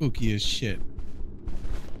spooky as shit.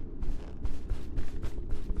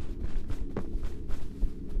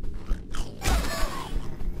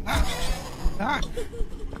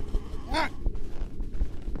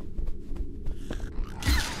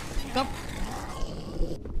 Stop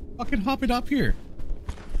fucking hopping up here.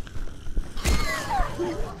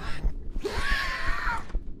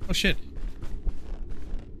 Oh shit.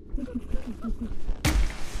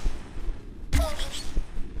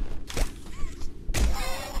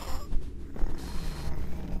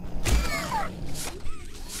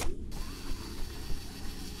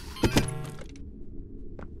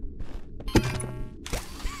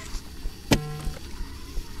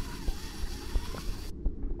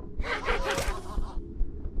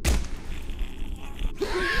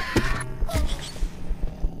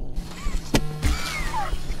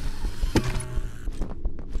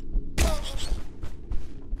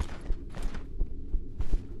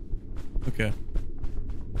 Okay.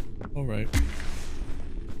 All right.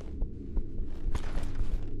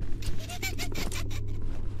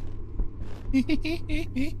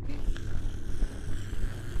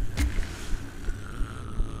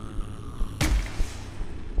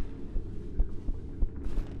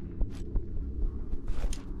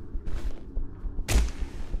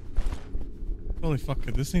 Holy fuck,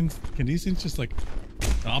 can these things just like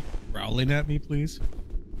stop growling at me, please?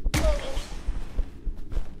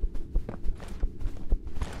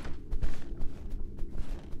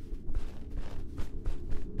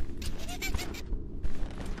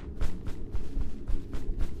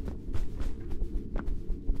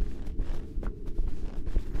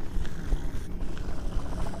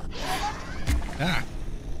 Ah.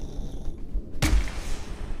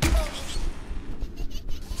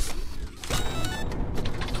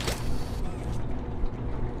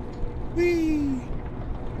 Whee.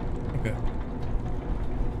 Okay.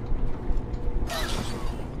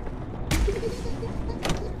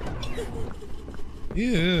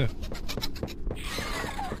 Yeah.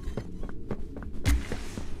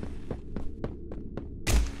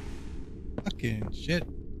 Fucking shit.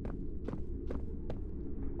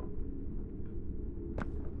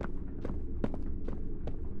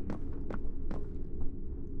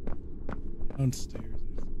 Downstairs.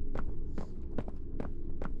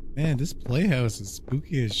 Man, this playhouse is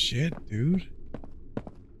spooky as shit, dude.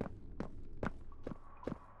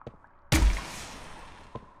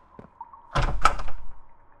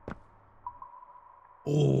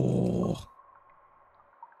 Oh.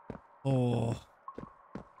 Oh.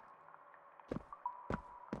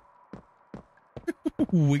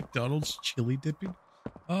 McDonald's chili dipping?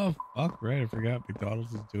 Oh, fuck, right. I forgot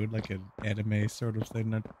McDonald's is doing like an anime sort of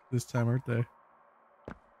thing this time, aren't they?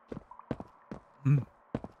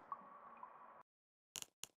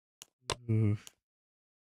 Oof.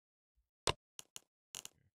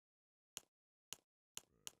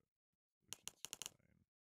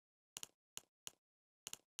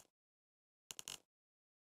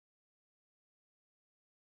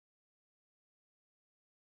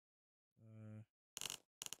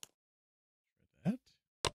 That?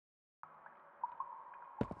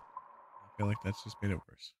 I feel like that's just made it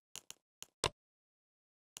worse.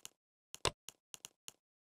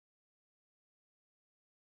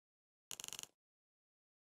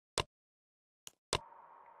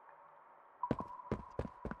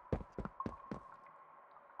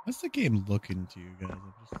 How's the game looking to you guys?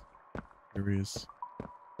 I'm just curious.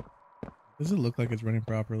 Does it look like it's running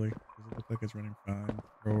properly? Does it look like it's running fine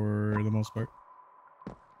for the most part?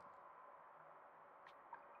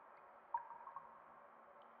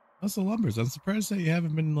 How's the Lumbers? I'm surprised that you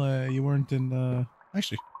haven't been, you weren't in,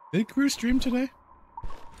 actually, did Crew stream today?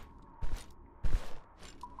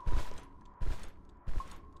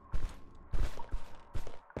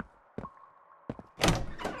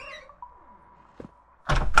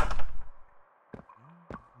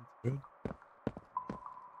 Good.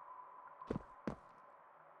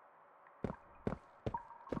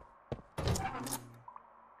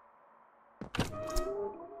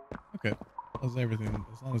 Okay. As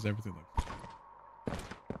long as everything looks.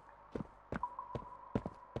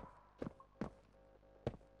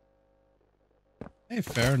 Hey,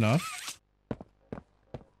 fair enough.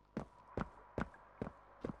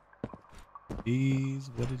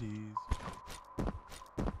 Is what it is.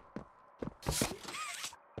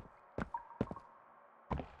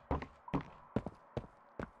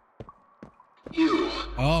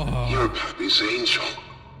 You're Pappy's angel.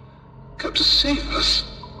 Come to save us.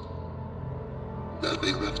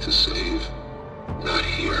 Nothing left to save. Not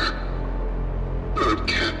here. Bird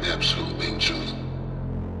Catnap's home, Angel.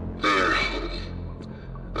 Their home.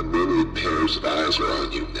 A myriad pairs of eyes are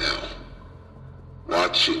on you now.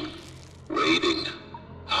 Watching, waiting,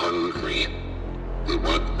 hungry. They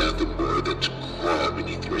want nothing more than to crawl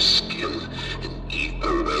beneath your skin and eat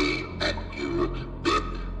away at you bit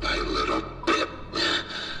by little bit.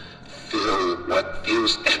 Fill what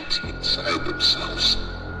feels empty inside themselves.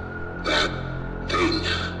 That thing.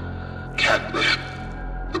 Catnap.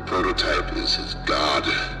 The prototype is his god,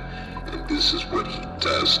 and this is what he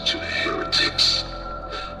does to heretics.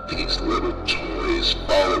 These little toys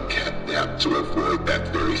follow Catnap to avoid that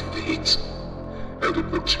very fate, and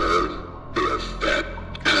in return, they are fed.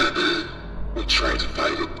 We try to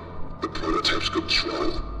fight it, the prototype's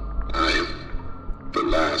control. I am the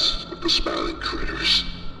last of the smiling critters.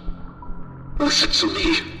 Listen to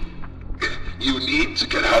me. You need to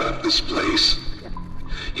get out of this place.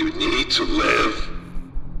 You need to live.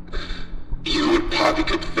 You and Poppy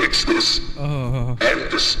could fix this. End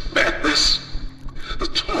this madness. The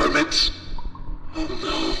torment. Oh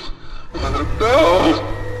no. Oh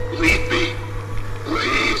no. Leave me.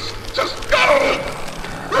 Please. Just go.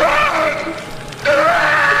 Run.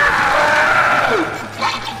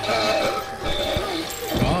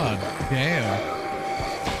 God damn.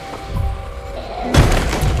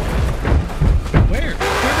 Where?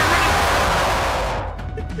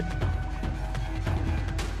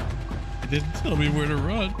 It didn't tell me where to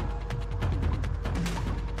run.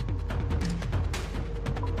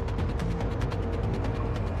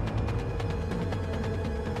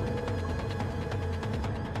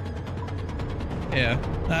 Yeah,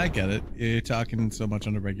 I get it. You're talking so much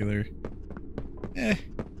on the regular.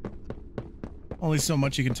 Only so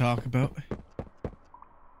much you can talk about.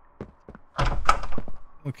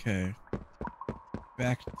 Okay.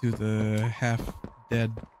 Back to the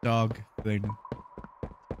half-dead dog thing.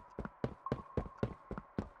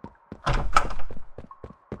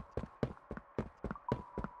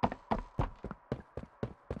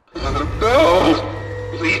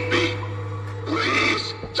 No! Leave me!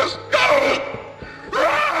 Please! Just go!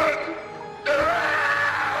 Run!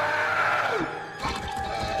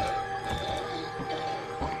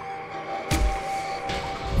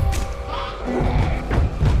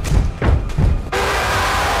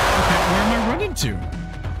 Okay, where am I running to?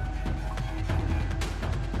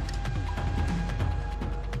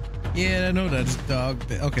 Yeah, I know that's dog.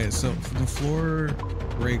 Okay, so the floor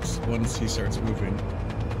breaks once he starts moving.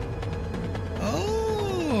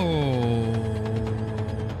 Oh.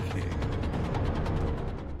 Okay.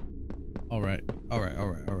 All right.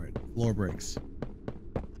 Floor breaks.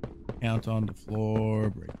 Count on the floor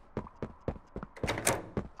break.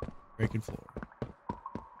 Breaking floor.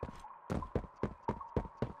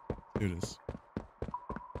 Do this.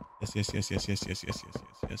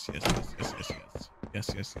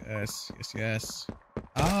 Yes.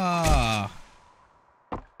 Ah,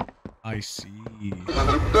 I see.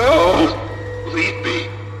 No! Leave me!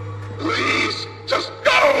 Please! Just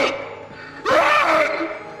go! Run!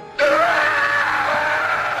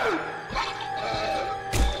 Run!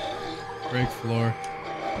 Break floor.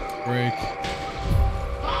 Break.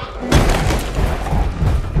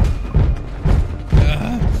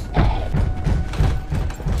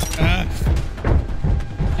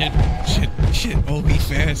 Shit. Oh, he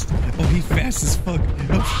fast. Oh, he fast as fuck.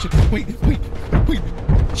 Oh, shit. Wait.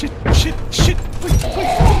 Shit.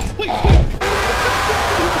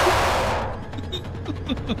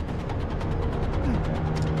 Wait.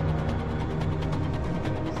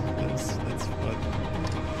 That's fun.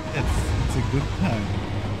 It's a good time.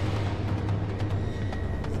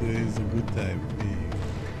 It's a good time.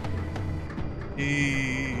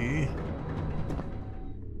 Hey.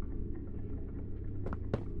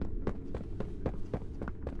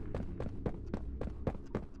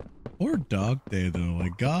 Poor Dog Day though,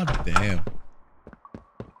 like goddamn.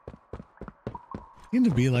 Seemed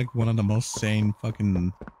to be like one of the most sane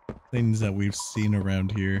fucking things that we've seen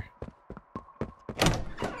around here.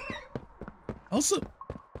 Also,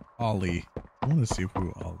 Ollie. I want to see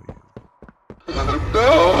who Ollie is.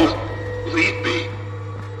 No! Leave me!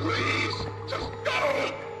 Please! Just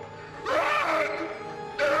go! Run!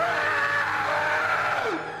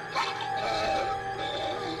 Run!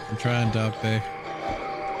 I'm trying, Dog Day.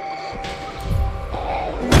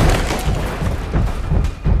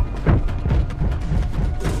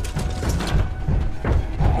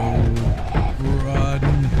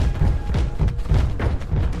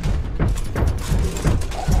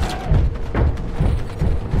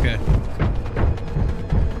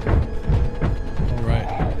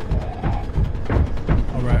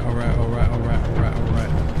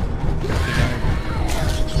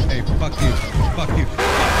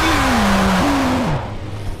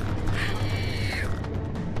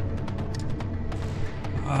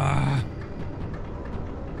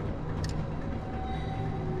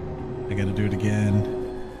 I gotta do it again. It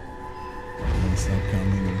won't stop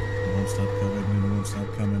coming, and it won't stop coming, and it won't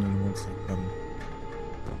stop coming, and it won't stop coming.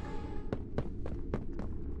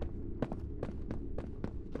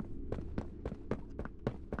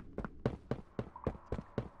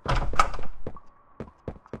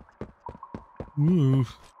 Woo.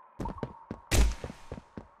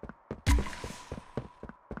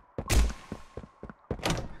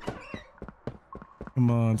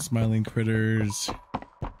 Come on, smiling critters.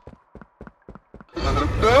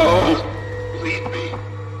 No! Leave me.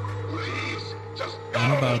 Please, just go.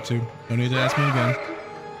 I'm about to. Don't need to ask me again.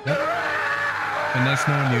 Yep. And that's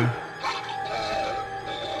knowing you.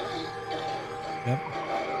 Yep.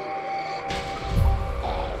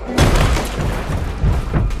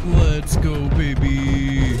 Let's go,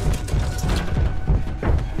 baby.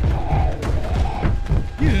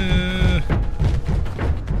 Yeah.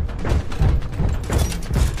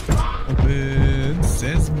 Open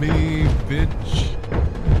sesame, bitch.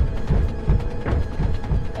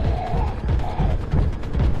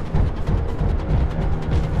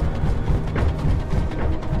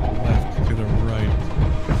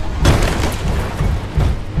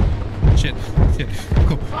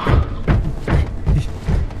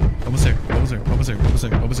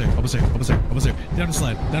 Almost there. Down the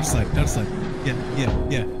slide.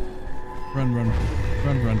 Yeah. Run.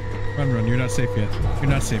 You're not safe yet. You're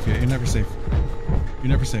never safe.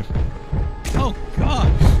 Oh,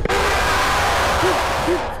 God.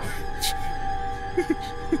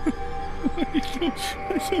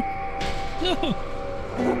 No.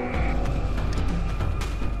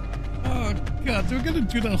 Oh, God. They're gonna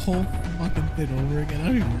do that whole fucking thing over again. I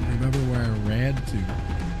don't even remember where I ran to.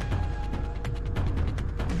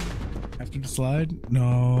 After the slide?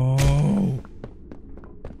 No.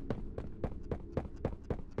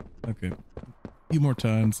 Okay. A few more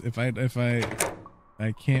times. If I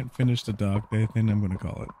can't finish the Dog Day thing, I'm gonna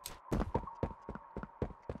call it.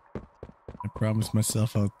 I promised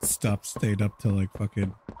myself I'll stop staying up till like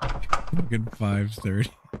fucking 5:30.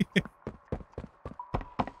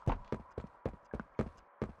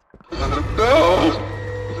 No!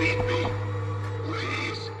 Leave me.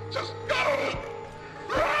 Please, just go!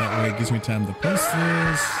 That way it gives me time to post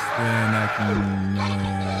this. Then I can,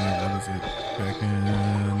 what is it? I can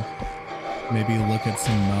maybe look at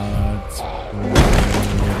some mods for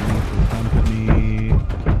local company.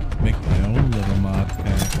 Make my own little mod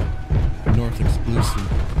pack. North exclusive.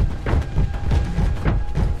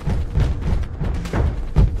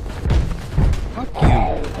 Fuck you.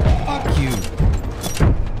 Fuck you.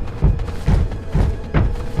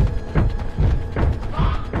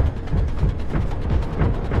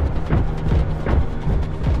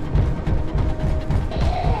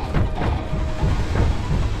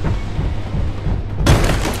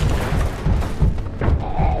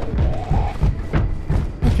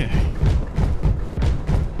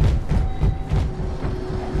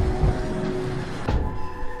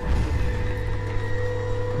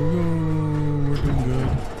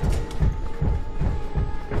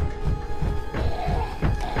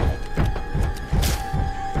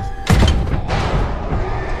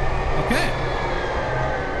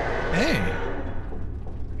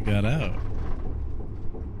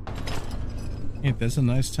 That's a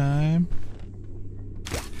nice time.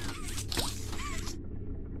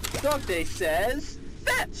 Dog Day says,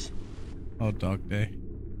 fetch! Oh, Dog Day.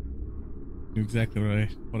 Knew exactly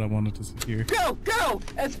what I wanted to hear. Go! Go!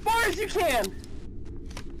 As far as you can!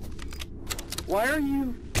 Why are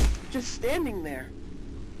you just standing there?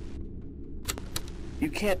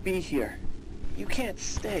 You can't be here. You can't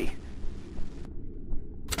stay.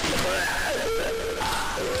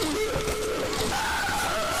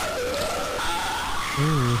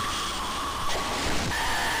 Ooh.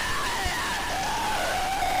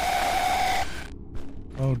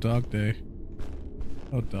 Oh, Dog Day.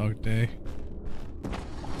 Oh, Dog Day.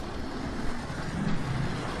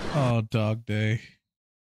 Oh, Dog Day.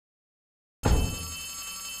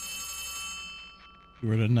 You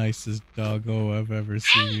were the nicest doggo I've ever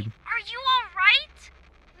seen. Hey, are you alright?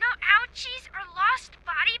 No ouchies or lost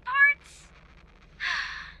body parts?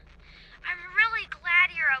 I'm really glad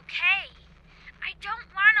you're okay. I don't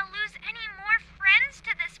want to lose any more friends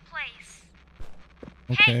to this place.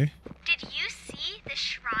 Okay. Hey, did you see the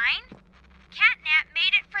shrine? Catnap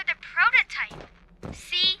made it for the prototype.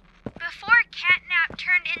 See, before Catnap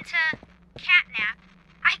turned into Catnap,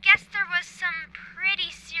 I guess there was some pretty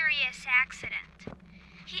serious accident.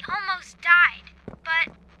 He almost died, but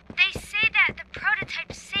they say that the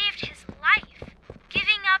prototype saved his life,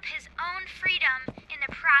 giving up his own freedom in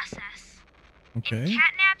the process. Okay. In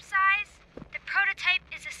Catnap's eyes, the prototype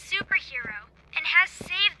is a superhero and has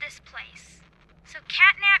saved this place. So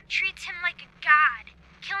Catnap treats him like a god,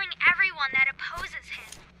 killing everyone that opposes him,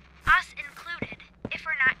 us included, if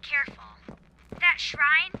we're not careful. That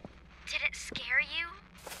shrine, did it scare you?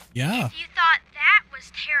 Yeah. If you thought that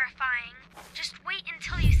was terrifying, just wait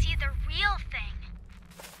until you see the real thing.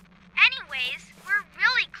 Anyways, we're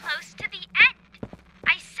really close to the end.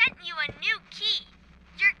 I sent you a new key.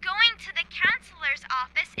 You're going to the counselor's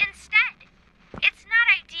office instead. It's not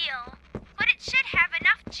ideal, but it should have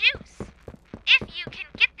enough juice. If you can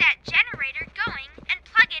get that generator going and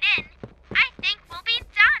plug it in, I think we'll be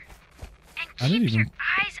done. And keep your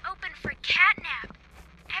eyes open for Catnap.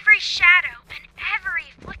 Every shadow and every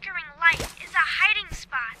flickering light is a hiding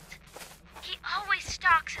spot. He always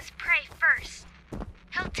stalks his prey first.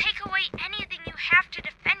 He'll take away anything you have to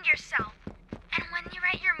defend yourself. And when you're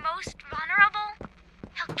at your most vulnerable,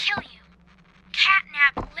 he'll kill you.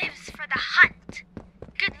 Catnap lives for the hunt.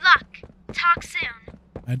 Good luck. Talk soon.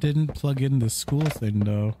 I didn't plug in the school thing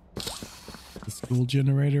though. The school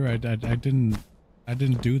generator. I didn't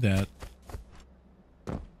do that.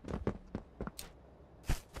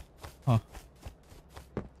 Huh.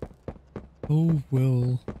 Oh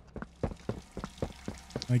well.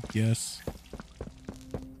 I guess.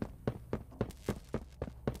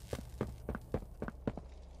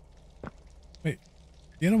 Wait,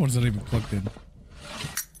 the other one's not even plugged in.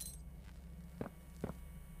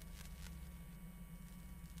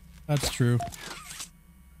 That's true.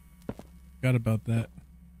 Forgot about that.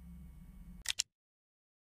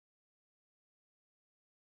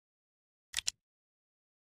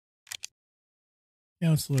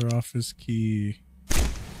 Counselor office key.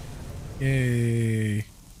 Yay.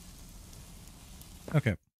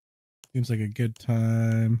 Okay. Seems like a good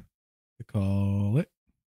time to call it.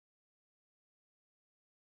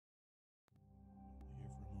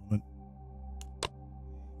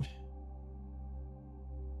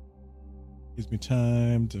 Gives me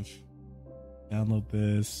time to download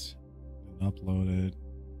this and upload it,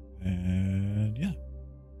 and yeah.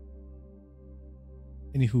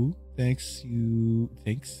 Anywho, thank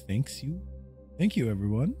you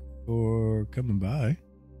everyone for coming by.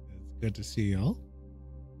 It's good to see y'all.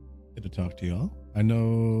 Good to talk to y'all. I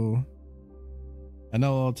know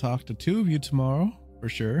I'll talk to two of you tomorrow for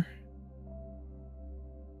sure.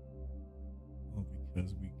 Well,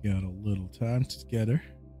 because we got a little time together.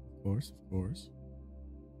 Of course.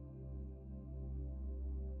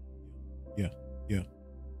 Yeah.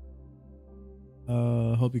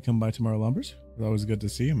 Hope you come by tomorrow, Lumbers. It's always good to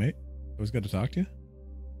see you, mate. Always good to talk to you.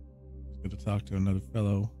 It's good to talk to another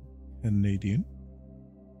fellow Canadian.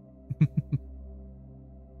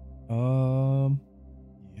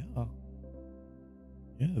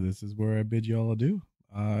 Yeah, this is where I bid you all adieu.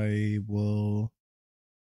 I will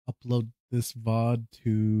upload this VOD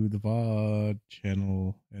to the VOD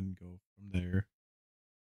channel and go from there.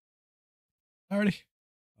 Alrighty.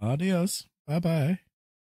 Adios. Bye bye.